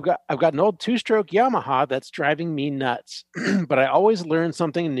 I've got an old 2-stroke Yamaha that's driving me nuts, but I always learn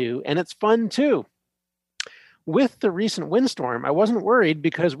something new, and it's fun too. With the recent windstorm, I wasn't worried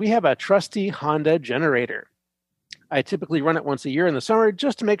because we have a trusty Honda generator. I typically run it once a year in the summer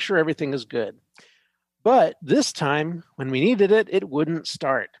just to make sure everything is good. But this time, when we needed it, it wouldn't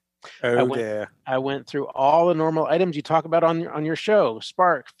start. I went through all the normal items you talk about on your show: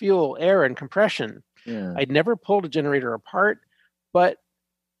 spark, fuel, air, and compression. Yeah. I'd never pulled a generator apart, but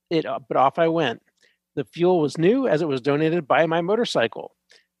off I went. The fuel was new as it was donated by my motorcycle.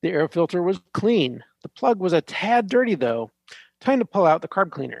 The air filter was clean. The plug was a tad dirty, though. Time to pull out the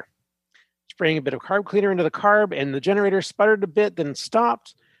carb cleaner. Spraying a bit of carb cleaner into the carb, and the generator sputtered a bit, then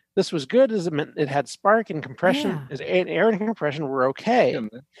stopped. This was good, as it meant it had spark and compression, as air and compression were okay.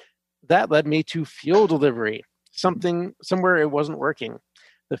 Yeah, that led me to fuel delivery, somewhere it wasn't working.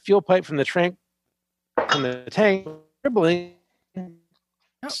 The fuel pipe from the tank dribbling.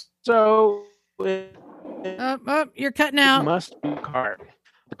 Oh. So you're cutting out. It must be carb.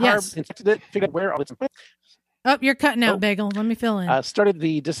 The carb inspected it, figured out where all its. Oh, you're cutting out, Bagel. Let me fill in. Started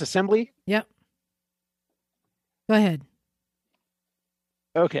the disassembly. Yep. Go ahead.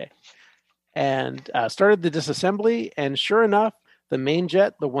 Okay. And started the disassembly, and sure enough, the main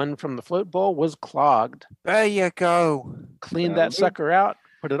jet, the one from the float bowl, was clogged. There you go. Cleaned that sucker out,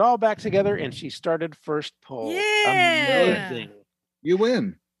 put it all back together, and she started first pull. Yeah. Amazing. You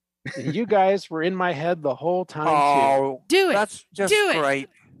win. You guys were in my head the whole time, too. Do it. That's just great.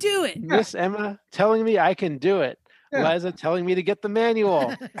 Do it. Miss Emma telling me I can do it. Yeah. Liza telling me to get the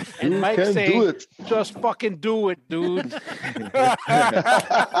manual. And Mike saying, just fucking do it, dude.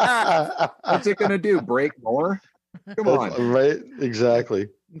 What's it going to do? Break more? Come on. Right? Exactly.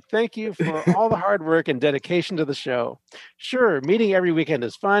 Thank you for all the hard work and dedication to the show. Sure, meeting every weekend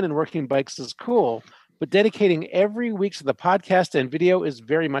is fun and working bikes is cool, but dedicating every week to the podcast and video is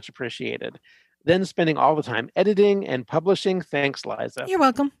very much appreciated. Then spending all the time editing and publishing. Thanks, Liza. You're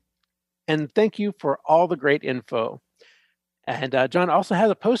welcome. And thank you for all the great info. And John also has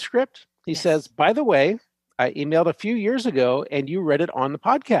a postscript. He says, by the way, I emailed a few years ago and you read it on the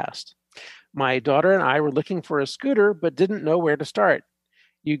podcast. My daughter and I were looking for a scooter, but didn't know where to start.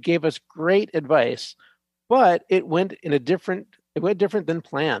 You gave us great advice, but it went different than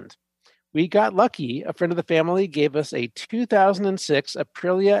planned. We got lucky. A friend of the family gave us a 2006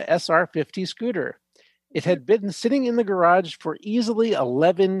 Aprilia SR50 scooter. It had been sitting in the garage for easily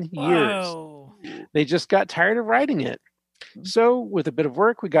 11 years. Whoa. They just got tired of riding it. So with a bit of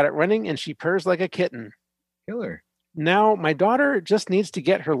work, we got it running and she purrs like a kitten. Killer. Now my daughter just needs to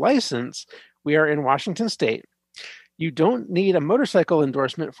get her license. We are in Washington State. You don't need a motorcycle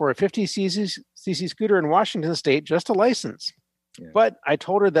endorsement for a 50cc scooter in Washington State, just a license. Yeah. But I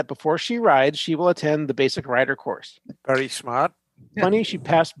told her that before she rides, she will attend the basic rider course. Very smart. Funny, she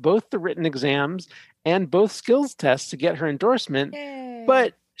passed both the written exams and both skills tests to get her endorsement. Yay.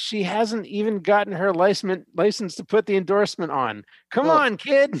 But she hasn't even gotten her license to put the endorsement on. Come on,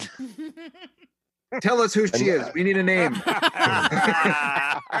 kid. Tell us who she is. We need a name.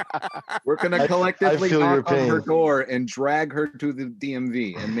 We're going to collectively knock on her door and drag her to the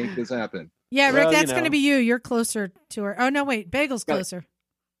DMV and make this happen. Yeah, Rick, Well, that's going to be you. You're closer to her. Oh, no, wait. Bagel's closer.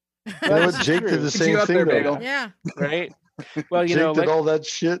 Jake did the same thing, though. Yeah. Right? Well, Jake did all that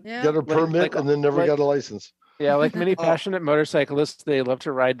shit, got a permit, and then never got a license. Yeah, like many passionate motorcyclists, they love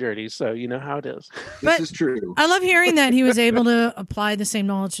to ride dirty, so you know how it is. This is true. I love hearing that he was able to apply the same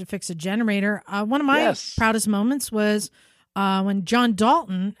knowledge to fix a generator. One of my proudest moments was when John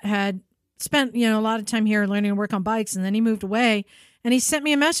Dalton had spent a lot of time here learning to work on bikes, and then he moved away, and he sent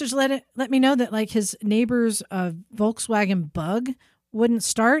me a message let me know that like his neighbor's Volkswagen Bug wouldn't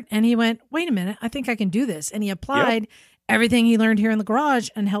start, and he went, wait a minute, I think I can do this, and he applied everything he learned here in the garage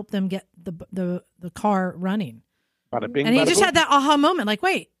and helped them get the car running. Bada bing, and he bada just boom. had that aha moment, like,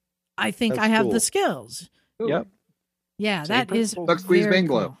 wait, I think That's I have cool. the skills. Yep. Yeah, Same that is Duck squeeze, very bang,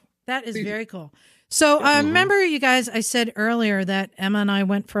 cool. blow. That is very cool. So remember, you guys, I said earlier that Emma and I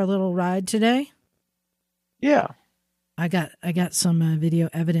went for a little ride today. Yeah. I got some video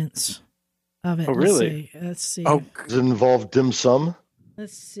evidence of it. Oh, really? Let's see. Oh, Does it involve dim sum?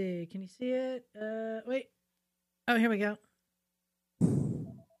 Let's see. Can you see it? Wait. Oh, here we go.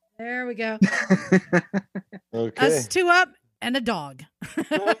 There we go. Okay. Us two up and a dog.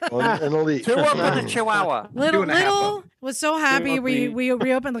 And a leak. 2 up and a chihuahua. Little was so happy. We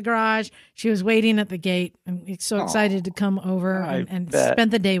reopened the garage. She was waiting at the gate and so excited to come over and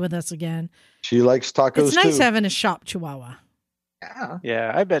spend the day with us again. She likes tacos It's nice too. having a shop chihuahua.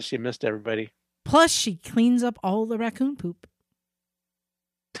 Yeah, I bet she missed everybody. Plus, she cleans up all the raccoon poop.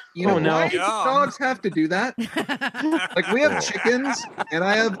 You know, no. why do dogs have to do that? Like, we have chickens, and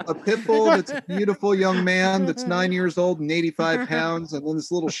I have a pit bull that's a beautiful young man that's 9 years old and 85 pounds, and then this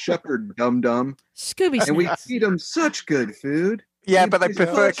little shepherd dum-dum. Scooby And we snacks. feed them such good food. Yeah, but they He's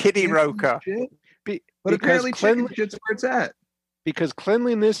prefer such kitty handsome roker. shit. But because apparently chicken shit's where it's at. Because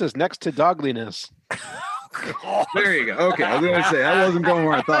cleanliness is next to dogliness. There you go. Okay, I was going to say, I wasn't going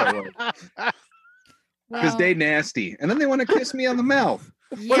where I thought it was. Because they nasty. And then they want to kiss me on the mouth.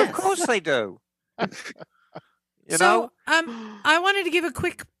 Well, of course they do. You know? I wanted to give a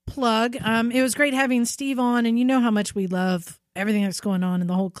quick plug. It was great having Steve on, and you know how much we love everything that's going on in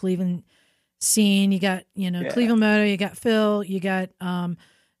the whole Cleveland scene. You got, Cleveland Moto, you got Phil, you got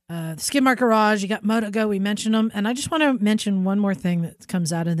Skid Mark Garage, you got Moto Go. We mentioned them, and I just want to mention one more thing that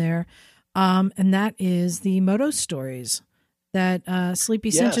comes out of there, and that is the Moto Stories that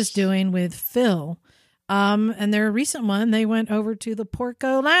Sleepy Cinch is doing with Phil. And their recent one, they went over to the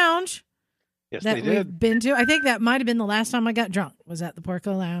Porco Lounge. Yes, that they did. we've been to. I think that might have been the last time I got drunk. Was at the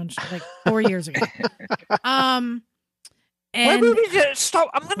Porco Lounge like 4 years ago. And Stop.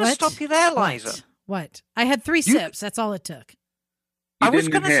 I'm going to stop you there, Liza. What? I had 3 sips. That's all it took. I was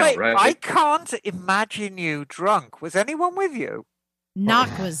didn't going to inhale, say, right? I can't imagine you drunk. Was anyone with you?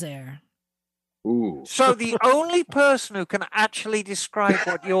 Knock was there. Ooh. So the only person who can actually describe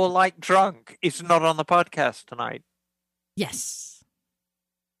what you're like drunk is not on the podcast tonight. Yes.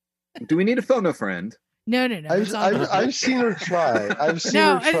 Do we need to phone a friend? No. It's all good. I've seen her try. I've seen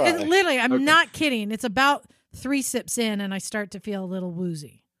her try. It's literally, I'm not kidding. It's about 3 sips in, and I start to feel a little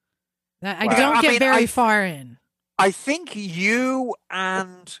woozy. I don't get very far in. I think you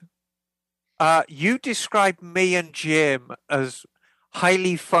and you described me and Jim as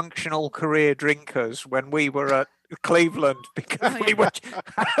highly functional career drinkers when we were at Cleveland because we were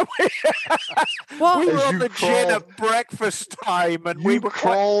on the gin at breakfast time, and we were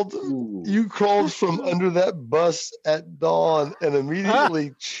crawled. You crawled from under that bus at dawn and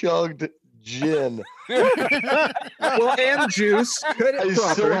immediately chugged gin. Well, and juice. I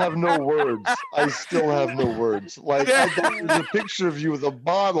still have no words. Like there's a picture of you with a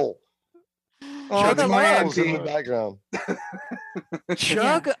bottle. Oh, the my bottles in auntie. the background.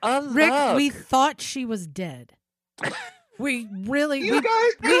 Chug a Rick, we thought she was dead. We really, You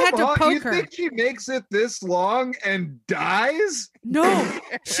guys, we had to come on. poke You her. think she makes it this long and dies? No,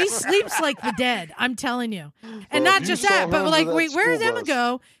 she sleeps like the dead. I'm telling you, and Well, not you just saw that, her but under like, that wait, where does school Emma bus.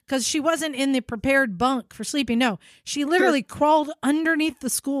 go? Because she wasn't in the prepared bunk for sleeping. No, she literally crawled underneath the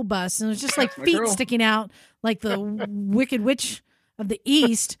school bus, and it was just like My feet girl. sticking out, like the Wicked Witch of the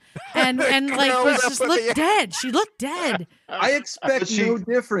East, and like Curled was up just at looked the- dead. She looked dead. I expect But she- no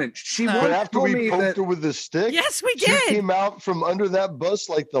different. She But won't after tell we me poked that. her with the stick, Yes, we she did. came out from under that bus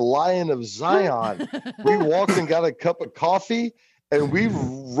like the Lion of Zion. We walked and got a cup of coffee, and we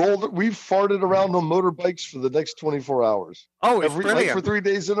farted around on motorbikes for the next 24 hours. Oh, it's Like brilliant. for 3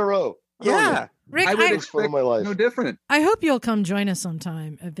 days in a row. Yeah. Rick, I would It's fun expect of my life. no different. I hope you'll come join us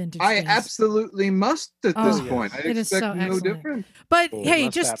sometime at Vintage I Things. absolutely must at this Oh, point. I it is expect so no excellent. different. But Oh, hey,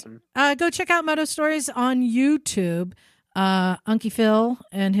 must just happen. go check out Moto Stories on YouTube. Unky Phil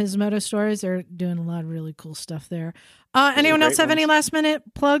and his Moto Stories. They're doing a lot of really cool stuff there. Anyone else have any last minute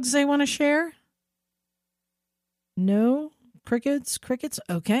plugs they want to share? No? Crickets?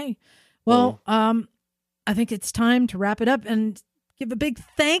 Okay. Well, I think it's time to wrap it up and give a big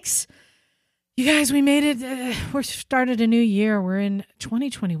thanks. You guys, we made it. We started a new year. We're in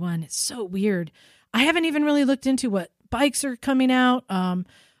 2021. It's so weird. I haven't even really looked into what bikes are coming out. The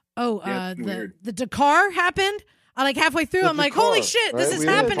Dakar happened. I like halfway through. I'm like, holy shit, this is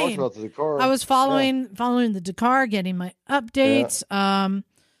happening. About the Dakar. I was following the Dakar, getting my updates. Yeah.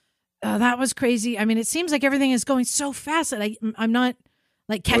 That was crazy. I mean, it seems like everything is going so fast that I'm not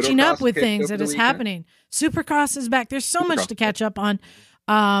like catching up with things that is happening. Supercross is back. There's so much to catch up on.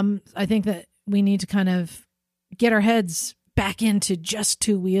 I think that we need to kind of get our heads back into just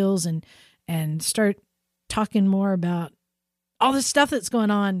two wheels and start talking more about all this stuff that's going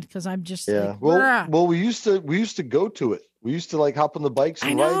on, because I'm just well we used to go to it. We used to like hop on the bikes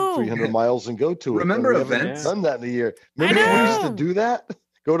and ride 300 miles and go to it. Remember events? Done that in a year. Remember we used to do that?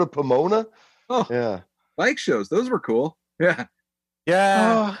 Go to Pomona? Oh yeah. Bike shows. Those were cool. Yeah.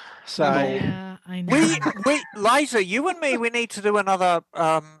 Yeah. Oh, sorry. Yeah, I know. We Liza, you and me, we need to do another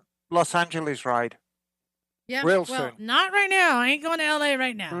Los Angeles ride. Yeah. Real soon. Not right now. I ain't going to LA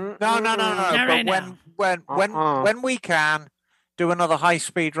right now. No. Not But right now. when we can do another high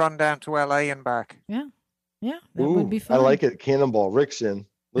speed run down to LA and back. Yeah. Yeah. That would be fun. I like it. Cannonball. Rick's in.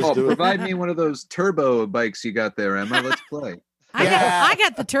 Let's do it. Provide me one of those turbo bikes you got there, Emma. Let's play. I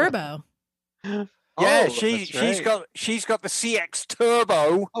got the turbo. Yeah, she's got the CX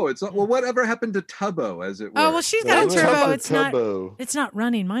Turbo. Oh, whatever happened to Tubbo, as it were? Oh well, she's got a turbo. Turbo. It's not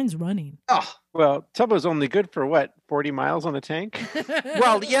running. Mine's running. Oh, well, Tubbo's only good for 40 miles on the tank?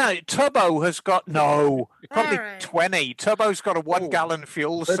 Well, yeah, Turbo has got probably right. 20. Turbo's got a 1 gallon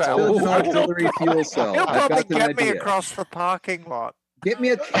fuel let's cell. build an auxiliary fuel cell. He'll I've probably got get me idea. across the parking lot. Get me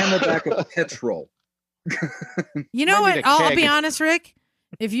a Camelback of petrol. You know Might need what? a I'll keg. be honest, Rick.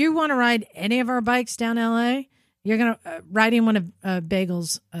 If you want to ride any of our bikes down LA, you're gonna riding one of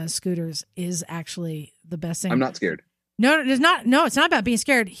Bagel's scooters is actually the best thing. I'm not scared. No, it's not. No, it's not about being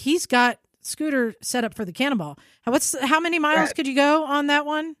scared. He's got scooter set up for the Cannonball. How many miles could you go on that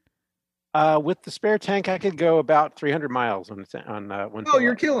one? With the spare tank, I could go about 300 miles on one. Oh,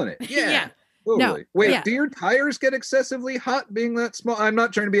 you're killing it. Yeah. Totally. No, Wait, do your tires get excessively hot being that small? I'm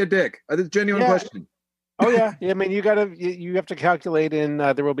not trying to be a dick. That's a genuine question. Oh yeah. I mean, you have to calculate in.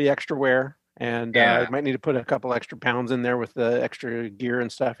 There will be extra wear, and you might need to put a couple extra pounds in there with the extra gear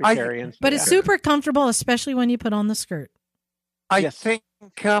and stuff you're carrying. But it's super comfortable, especially when you put on the skirt. I think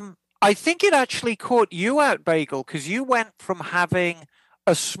it actually caught you out, Bagel, because you went from having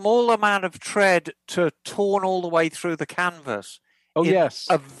a small amount of tread to torn all the way through the canvas. Oh, yes.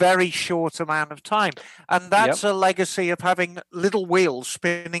 A very short amount of time. And that's a legacy of having little wheels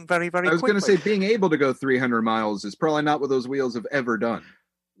spinning very, very quickly. I was going to say, being able to go 300 miles is probably not what those wheels have ever done.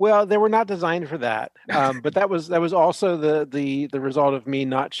 Well, they were not designed for that. But that was also the result of me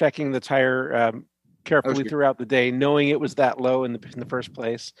not checking the tire carefully throughout the day, knowing it was that low in the first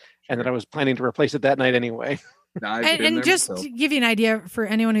place, and that I was planning to replace it that night anyway. And just to give you an idea for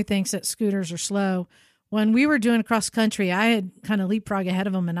anyone who thinks that scooters are slow, when we were doing cross country, I had kind of leapfrog ahead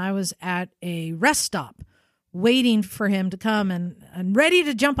of him, and I was at a rest stop waiting for him to come and ready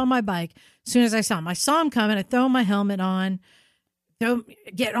to jump on my bike. As soon as I saw him coming, I throw my helmet on,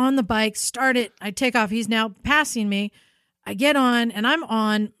 get on the bike, start it. I take off. He's now passing me. I get on, and I'm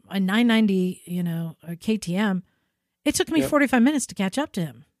on a 990, a KTM. It took me 45 minutes to catch up to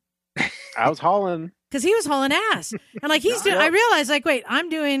him. I was hauling. Because he was hauling ass. And like I realized, like, wait, I'm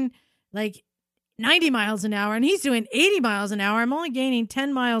doing like 90 miles an hour and he's doing 80 miles an hour. I'm only gaining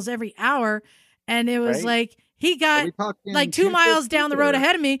 10 miles every hour. And it was like, he got like 2 miles down the road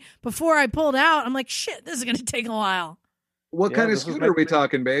ahead of me before I pulled out. I'm like, shit, this is going to take a while. What kind of scooter are we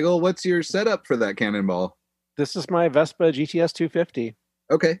talking, Bagel? What's your setup for that Cannonball? This is my Vespa GTS 250.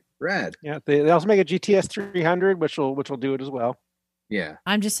 Okay, rad. Yeah, they also make a GTS 300, which will do it as well. Yeah.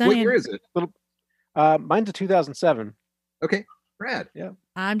 I'm just saying. What year is it? Mine's a 2007. Okay, rad. Yeah.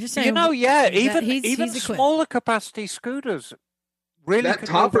 I'm just saying. Even smaller capacity scooters. Really, that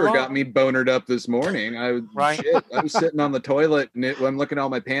topper got me bonered up this morning. I was sitting on the toilet and I'm looking at all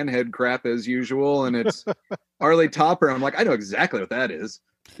my panhead crap as usual, and it's Harley topper. I'm like, I know exactly what that is.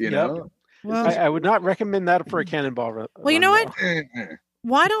 You know. Well, I would not recommend that for a Cannonball. Well, you know what?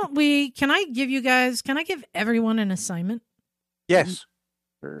 Why don't we? Can I give everyone an assignment? Yes.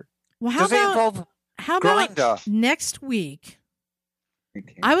 Well, how about next week?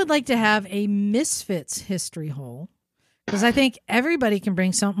 I would like to have a Misfits history hole. Because I think everybody can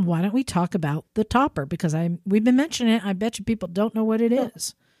bring something. Why don't we talk about the topper? Because we've been mentioning it. I bet you people don't know what it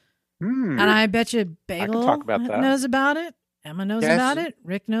is. And I bet you Bagel knows about it. Emma knows about it.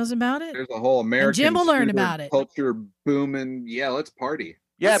 Rick knows about it. There's a whole American and Jim will learn about it. Culture booming. Yeah, let's party.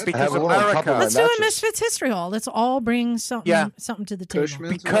 Yeah, because America. Let's do a Misfits History Hall. Let's all bring something to the table.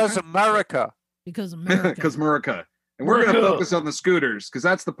 Because America. Because America. Because America. And we're going to focus on the scooters because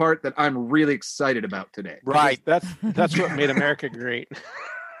that's the part that I'm really excited about today. Right. That's what made America great.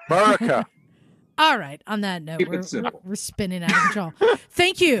 America. All right. On that note, we're spinning out of control.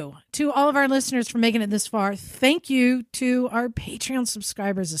 Thank you to all of our listeners for making it this far. Thank you to our Patreon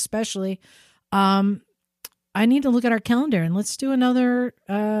subscribers, especially. I need to look at our calendar and let's do another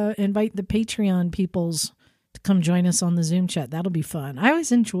invite the Patreon peoples to come join us on the Zoom chat. That'll be fun. I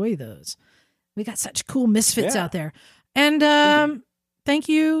always enjoy those. We got such cool misfits out there. And thank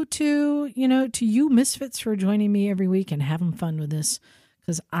you to you misfits for joining me every week and having fun with this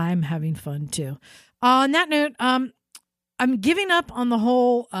because I'm having fun too. On that note, I'm giving up on the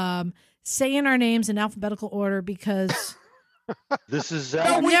whole saying our names in alphabetical order because this is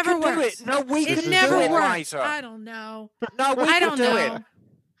no, we never can do works. it. No, we it can never do it, works. Liza. I don't know. No, we can do it.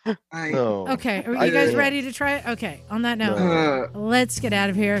 Okay, are you guys ready to try it? Okay, on that note, let's get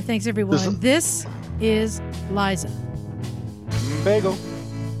out of here. Thanks, everyone. This is Liza. Bagel.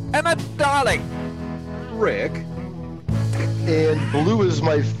 Emma, darling. Rick. And blue is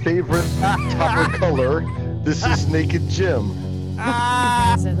my favorite topper color. This is Naked Jim. You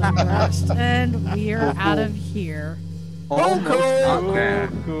guys are the worst. And we're out of here. Almost not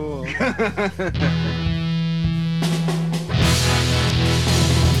bad. Cool.